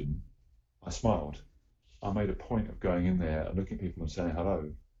session, I smiled. I made a point of going in there and looking at people and saying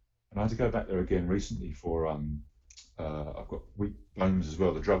hello. And I had to go back there again recently for, I've got weak bones as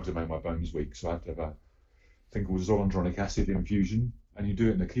well. The drugs have made my bones weak, so I had to have a thing called zoledronic acid infusion, and you do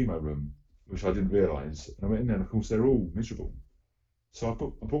it in the chemo room, which I didn't realise. And I went in there, and of course they're all miserable. So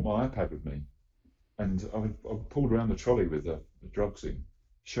I brought my iPad with me, and I pulled around the trolley with the drugs in,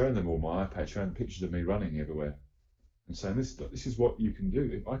 showing them all my iPad, showing pictures of me running everywhere, and saying this is what you can do.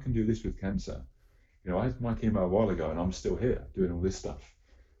 If I can do this with cancer, you know, I had my chemo a while ago, and I'm still here doing all this stuff.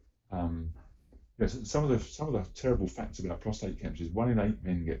 Yes, some of the terrible facts about prostate cancer is 1 in 8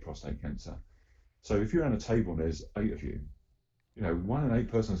 men get prostate cancer. So if you're around a table and there's 8 of you, you know, 1 in 8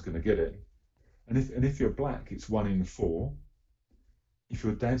 persons is going to get it. And if you're black, it's 1 in 4. If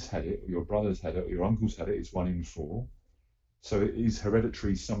your dad's had it, or your brother's had it, or your uncle's had it, it's 1 in 4. So it is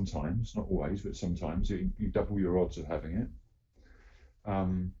hereditary sometimes, not always, but sometimes. You double your odds of having it.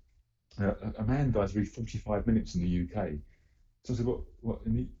 A man dies every 45 minutes in the UK. So I said, what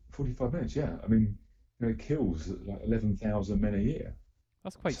in the 45 minutes? Yeah, I mean, you know, it kills like 11,000 men a year.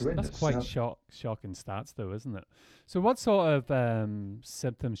 It's That's horrendous. quite shocking stats, though, isn't it? So, what sort of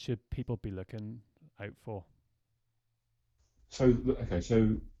symptoms should people be looking out for? So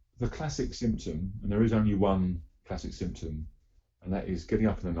the classic symptom, and there is only one classic symptom, and that is getting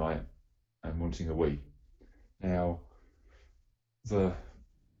up in the night and wanting a wee. Now, the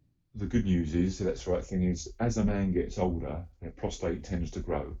the good news is, that's the right thing, is as a man gets older, their prostate tends to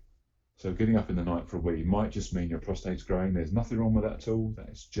grow. So getting up in the night for a wee might just mean your prostate's growing. There's nothing wrong with that at all.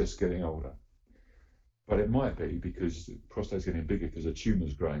 That's just getting older. But it might be because the prostate's getting bigger because a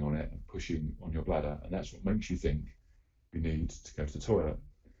tumour's growing on it and pushing on your bladder, and that's what makes you think you need to go to the toilet.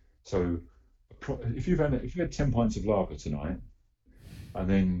 So if you had 10 pints of lager tonight, and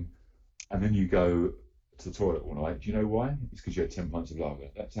then you go to the toilet all night, do you know why? It's because you had 10 pints of lager.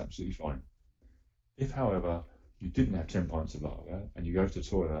 That's absolutely fine. If, however, you didn't have 10 pints of lager and you go to the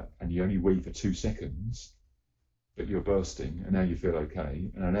toilet and you only wee for 2 seconds, but you're bursting and now you feel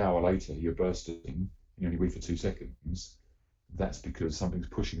okay, and an hour later you're bursting and you only wee for 2 seconds, that's because something's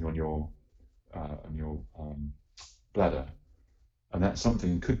pushing on your bladder, and that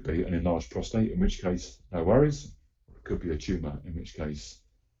something could be an enlarged prostate, in which case no worries, or it could be a tumour, in which case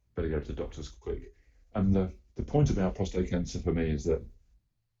better go to the doctors quick. And the point about prostate cancer for me is that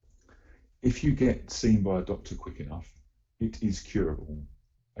if you get seen by a doctor quick enough, it is curable.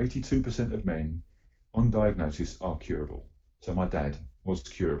 82% of men on diagnosis are curable. So my dad was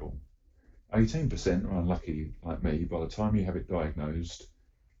curable. 18% are unlucky, like me. By the time you have it diagnosed,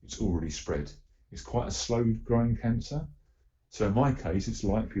 it's already spread. It's quite a slow growing cancer. So in my case, it's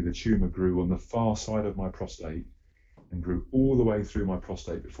likely the tumour grew on the far side of my prostate and grew all the way through my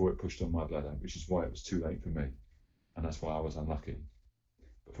prostate before it pushed on my bladder, which is why it was too late for me. And that's why I was unlucky.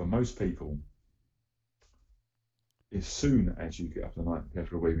 But for most people, as soon as you get up in the night, go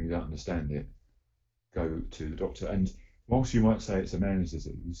for a wee and you don't understand it, go to the doctor. And whilst you might say it's a man's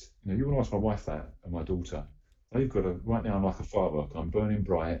disease, you want to ask my wife that and my daughter. They've got right now I'm like a firework. I'm burning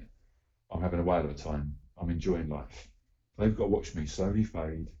bright. I'm having a whale of a time. I'm enjoying life. They've got to watch me slowly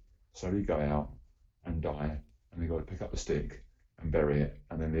fade, slowly go out and die, and they've got to pick up a stick and bury it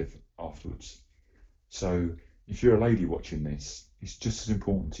and then live afterwards. So if you're a lady watching this, it's just as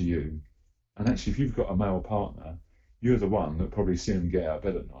important to you. And actually, if you've got a male partner, you're the one that probably see him get out of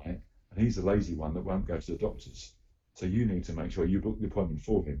bed at night, and he's the lazy one that won't go to the doctors. So you need to make sure you book the appointment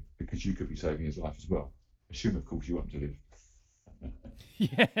for him, because you could be saving his life as well. Assume, of course, you want him to live.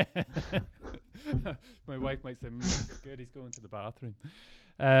 Yeah. My wife might say, good, he's going to the bathroom.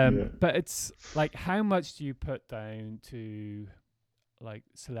 Yeah. But it's like, how much do you put down to like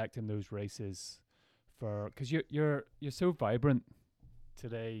selecting those races for? Because you're so vibrant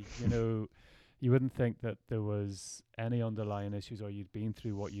today. You wouldn't think that there was any underlying issues, or you'd been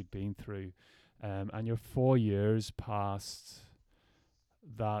through what you'd been through, and you're 4 years past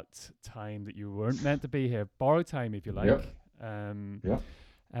that time that you weren't meant to be here, borrowed time, if you like. Yep. Yep.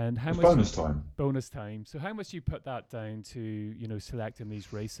 And how much bonus time? Bonus time. So how much do you put that down to selecting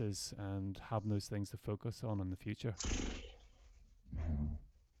these races and having those things to focus on in the future?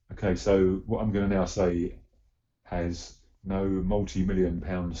 Okay, so what I'm going to now say has no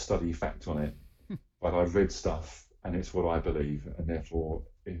multi-million-pound study fact on it, but I've read stuff and it's what I believe, and therefore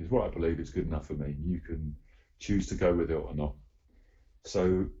it is what I believe is good enough for me. You can choose to go with it or not.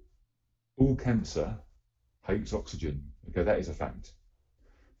 So all cancer hates oxygen. Okay, that is a fact.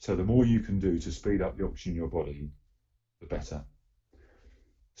 So the more you can do to speed up the oxygen in your body, the better.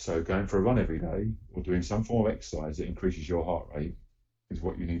 So going for a run every day or doing some form of exercise that increases your heart rate is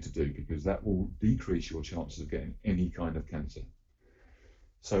what you need to do, because that will decrease your chances of getting any kind of cancer.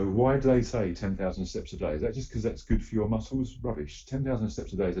 So why do they say 10,000 steps a day? Is that just because that's good for your muscles? Rubbish. 10,000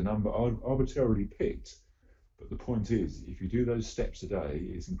 steps a day is a number arbitrarily picked. But the point is, if you do those steps a day,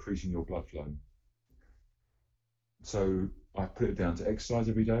 it's increasing your blood flow. So I put it down to exercise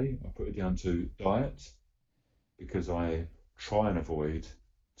every day. I put it down to diet, because I try and avoid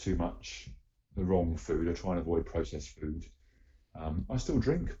too much the wrong food. I try and avoid processed food. I still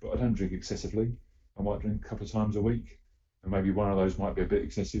drink, but I don't drink excessively. I might drink a couple of times a week, and maybe one of those might be a bit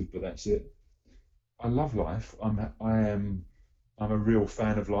excessive, but that's it. I love life. I'm a real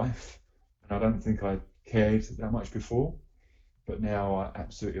fan of life, and I don't think I cared that much before, but now I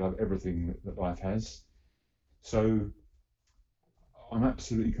absolutely love everything that life has. So I'm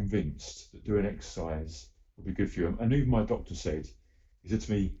absolutely convinced that doing exercise will be good for you. And even my doctor said, he said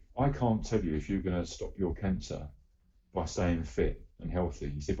to me, I can't tell you if you're going to stop your cancer by staying fit and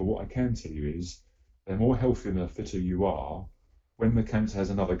healthy. He said, but what I can tell you is, the more healthy and the fitter you are, when the cancer has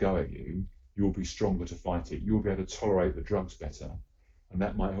another go at you, you'll be stronger to fight it. You'll be able to tolerate the drugs better, and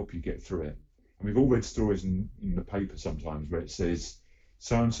that might help you get through it. And we've all read stories in the paper sometimes where it says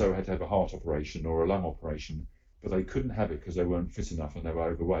so-and-so had to have a heart operation or a lung operation, but they couldn't have it because they weren't fit enough and they were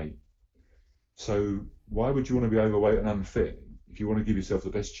overweight. So why would you want to be overweight and unfit? If you want to give yourself the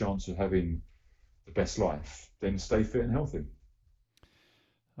best chance of having the best life, then stay fit and healthy.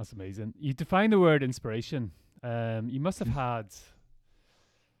 That's amazing. You define the word inspiration. You must have had,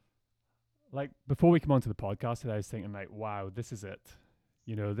 like, before we come onto the podcast today, I was thinking, like, wow, this is it.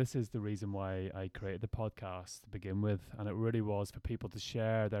 You know, this is the reason why I created the podcast to begin with. And it really was for people to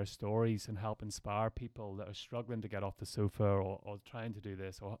share their stories and help inspire people that are struggling to get off the sofa or trying to do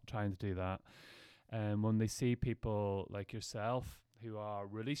this or trying to do that. And when they see people like yourself who are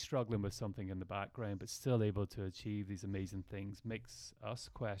really struggling with something in the background but still able to achieve these amazing things, makes us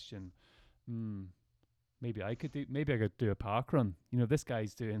question, maybe I could do a park run. You know, this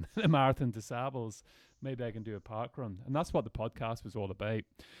guy's doing a marathon to Sables. Maybe I can do a park run. And that's what the podcast was all about.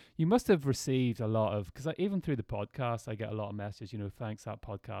 You must have received a lot of, because even through the podcast, I get a lot of messages, you know, thanks, that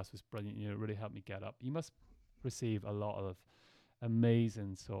podcast was brilliant. You know, it really helped me get up. You must receive a lot of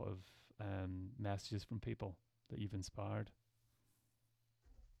amazing sort of messages from people that you've inspired.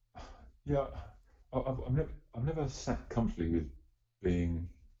 Yeah, I've never sat comfortably with being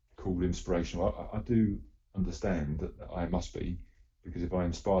called inspirational. I do understand that I must be, because if I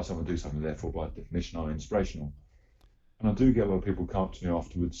inspire someone to do something, therefore by definition I'm inspirational. And I do get a lot of people come up to me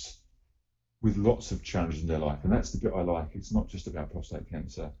afterwards with lots of challenges in their life, and that's the bit I like. It's not just about prostate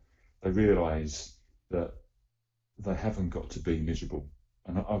cancer. They realise that they haven't got to be miserable.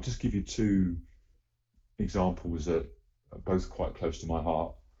 And I'll just give you two examples that are both quite close to my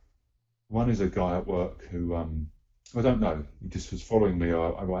heart. One is a guy at work who, I don't know, he just was following me.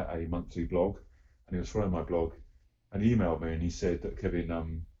 I write a monthly blog, and he was following my blog, and he emailed me and he said that,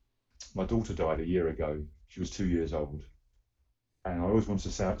 Kevin, my daughter died a year ago. She was 2 years old, and I always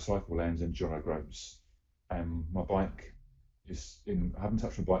wanted to cycle Land's End John O'Groats, and my bike I haven't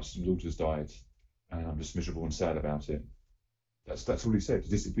touched my bike since my daughter's died, and I'm just miserable and sad about it. That's all he said.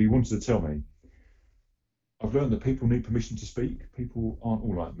 He wanted to tell me, I've learned that people need permission to speak. People aren't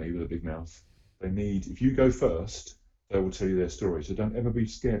all like me with a big mouth. If you go first, they will tell you their story. So don't ever be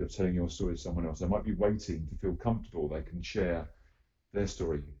scared of telling your story to someone else. They might be waiting to feel comfortable. They can share their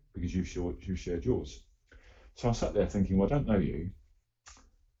story because you've shared yours. So I sat there thinking, well, I don't know you,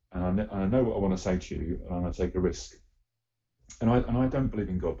 and I know what I want to say to you, and I'm going to take a risk. And I don't believe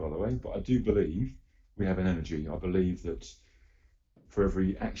in God, by the way, but I do believe we have an energy. I believe that for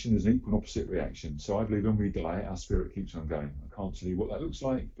every action, there's an equal and opposite reaction. So I believe when we die, our spirit keeps on going. I can't tell you what that looks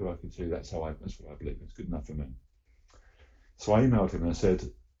like, but I can tell you that's what I believe. It's good enough for me. So I emailed him and I said,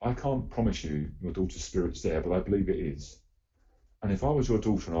 I can't promise you your daughter's spirit's there, but I believe it is. And if I was your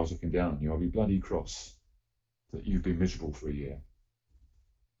daughter and I was looking down on you, I'd be bloody cross that you've been miserable for a year.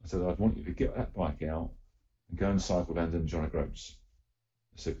 I said, I'd want you to get that bike out and go and cycle down to John O'Groats.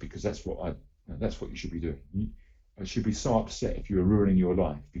 I said, because that's what you should be doing. I should be so upset if you were ruining your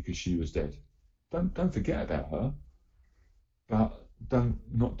life because she was dead. Don't forget about her, but don't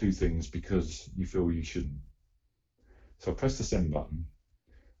not do things because you feel you shouldn't. So I pressed the send button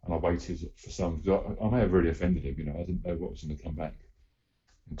and I waited for some. I may have really offended him, you know. I didn't know what was going to come back.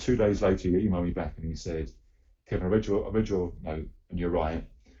 And 2 days later, he emailed me back and he said, Kevin, I read your note and you're right.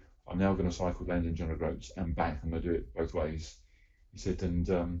 I'm now going to cycle down in John O'Groats and back. I'm going to do it both ways. He said,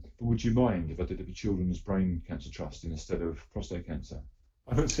 but would you mind if I did it for Children's Brain Cancer Trust instead of prostate cancer?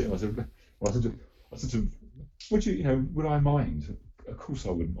 I looked at him, I said to him, would I mind? Of course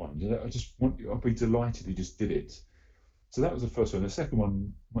I wouldn't mind. I'd be delighted he just did it. So that was the first one. The second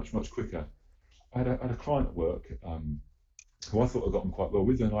one, much, much quicker. I had a client at work who I thought I'd gotten quite well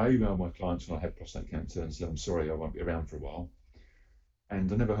with, and I emailed my clients when I had prostate cancer and said, I'm sorry, I won't be around for a while.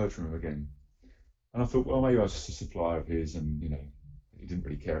 And I never heard from him again. And I thought, well, maybe I was just a supplier of his, and he didn't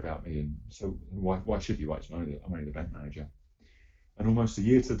really care about me, and so why should he write to me? I'm only the bank manager. And almost a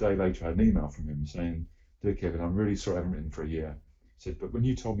year to the day later, I had an email from him saying, Dear Kevin, I'm really sorry I haven't written for a year. He said, but when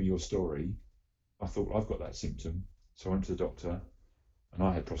you told me your story, I thought, well, I've got that symptom. So I went to the doctor, and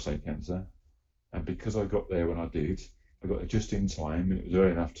I had prostate cancer. And because I got there when I did, I got there just in time, and it was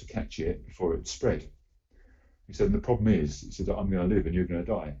early enough to catch it before it spread. He said, and the problem is, he said, I'm going to live and you're going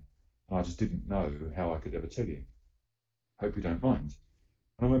to die. And I just didn't know how I could ever tell you. Hope you don't mind.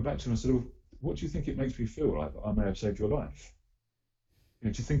 And I went back to him and said, well, what do you think it makes me feel like that I may have saved your life? Do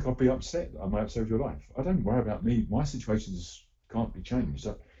you think I'd be upset that I may have saved your life? I don't worry about me. My situations can't be changed.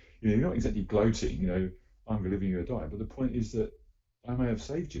 So, you're not exactly gloating, I'm going to live and you're going to die. But the point is that I may have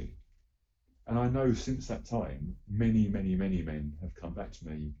saved you. And I know since that time, many, many, many men have come back to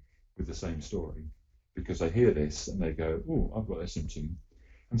me with the same story because they hear this and they go, oh, I've got that symptom.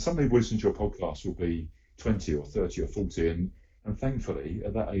 And some people listening to your podcast will be 20 or 30 or 40 and And thankfully,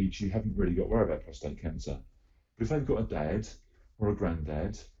 at that age, you haven't really got to worry about prostate cancer. But if they've got a dad or a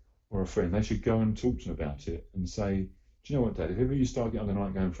granddad or a friend, they should go and talk to them about it and say, do you know what, Dad, if ever you start getting on the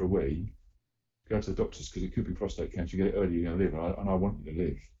night going for a wee, go to the doctors because it could be prostate cancer. You get it early, you're going to live, and I want you to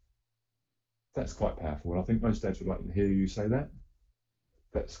live. That's quite powerful. And I think most dads would like to hear you say that.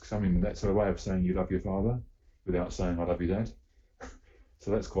 That's a way of saying you love your father without saying I love you, Dad.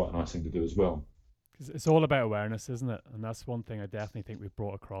 So that's quite a nice thing to do as well. It's all about awareness, isn't it? And that's one thing I definitely think we've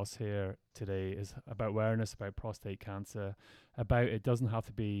brought across here today is about awareness about prostate cancer, about it doesn't have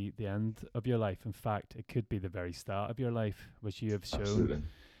to be the end of your life. In fact, it could be the very start of your life, which you have shown. Absolutely.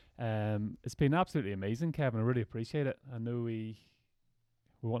 It's been absolutely amazing, Kevin. I really appreciate it. I know we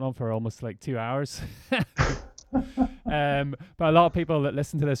went on for almost like 2 hours. But a lot of people that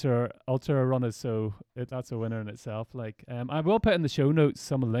listen to this are ultra runners, so that's a winner in itself. I will put in the show notes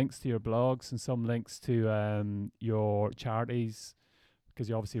some links to your blogs and some links to your charities, because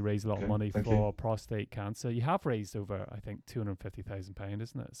you obviously raise a lot of money for prostate cancer. You have raised over, I think, £250,000,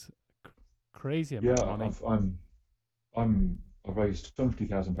 isn't it? It's crazy amount of money. I've raised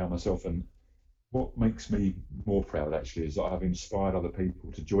 £250,000 myself, and what makes me more proud actually is that I've inspired other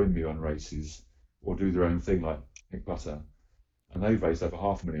people to join me on races or do their own thing, like Nick Butter, and they've raised over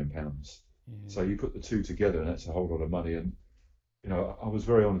 £500,000. Yeah. So you put the two together, and that's a whole lot of money. And I was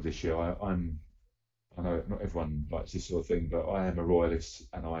very honoured this year. I know not everyone likes this sort of thing, but I am a royalist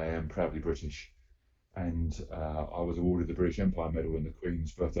and I am proudly British. And I was awarded the British Empire Medal in the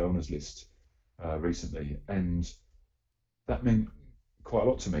Queen's Birthday Honours List recently, and that meant quite a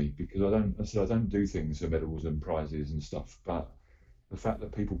lot to me because I don't do things for medals and prizes and stuff, but the fact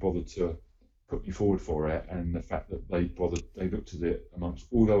that people bothered to put me forward for it, and the fact that they looked at it amongst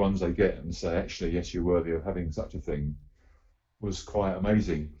all the ones they get and say, actually, yes, you're worthy of having such a thing, was quite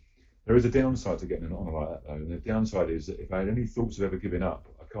amazing. There is a downside to getting an honour like that, though, and the downside is that if I had any thoughts of ever giving up,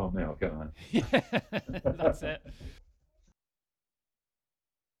 I can't now, can I? Yeah, that's it.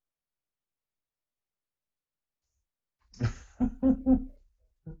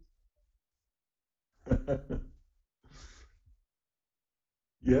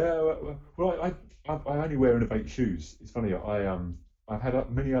 Yeah, well, I only wear Innovate shoes. It's funny. I've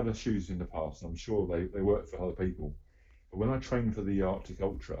had many other shoes in the past. I'm sure they work for other people. But when I trained for the Arctic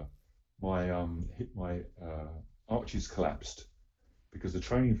Ultra, my arches collapsed because the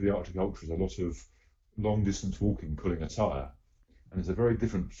training for the Arctic Ultra is a lot of long distance walking, pulling a tyre, and it's a very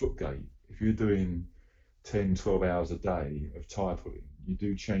different foot gait. If you're doing 10, 12 hours a day of tyre pulling, you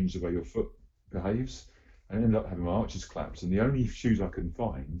do change the way your foot behaves. And I ended up having my arches collapsed. And the only shoes I can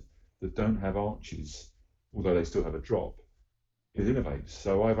find that don't have arches, although they still have a drop, is Innovates.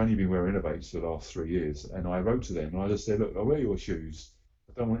 So I've only been wearing Innovates for the last 3 years. And I wrote to them and I just said, look, I'll wear your shoes.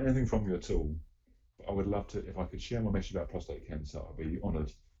 I don't want anything from you at all. But I would love to, if I could share my message about prostate cancer, I'd be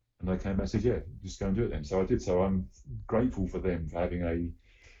honoured. And they came back and said, yeah, just go and do it then. So I did. So I'm grateful for them for having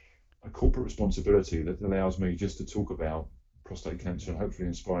a corporate responsibility that allows me just to talk about prostate cancer and hopefully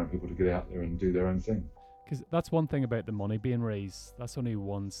inspiring people to get out there and do their own thing. Because that's one thing about the money being raised. That's only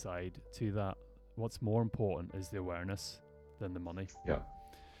one side to that. What's more important is the awareness than the money. Yeah.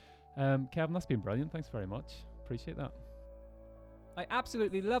 Kevin, that's been brilliant. Thanks very much. Appreciate that. I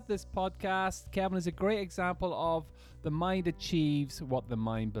absolutely love this podcast. Kevin is a great example of the mind achieves what the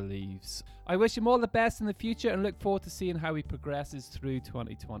mind believes. I wish him all the best in the future and look forward to seeing how he progresses through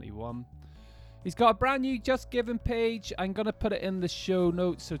 2021. He's got a brand new Just Giving page. I'm going to put it in the show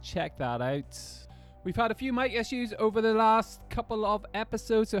notes, so check that out. We've had a few mic issues over the last couple of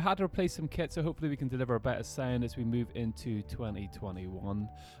episodes, so I had to replace some kit, so hopefully we can deliver a better sound as we move into 2021.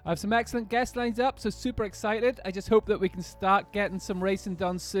 I have some excellent guest lines up, so super excited. I just hope that we can start getting some racing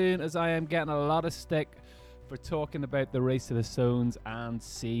done soon, as I am getting a lot of stick for talking about the Race to the Zones and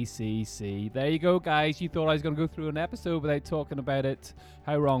CCC. There you go, guys. You thought I was going to go through an episode without talking about it.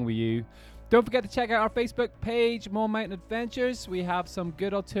 How wrong were you? Don't forget to check out our Facebook page, More Mountain Adventures. We have some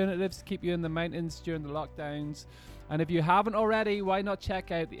good alternatives to keep you in the mountains during the lockdowns. And if you haven't already, why not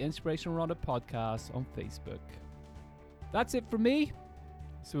check out the Inspirational Runner podcast on Facebook? That's it for me.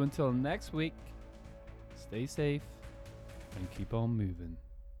 So until next week, stay safe and keep on moving.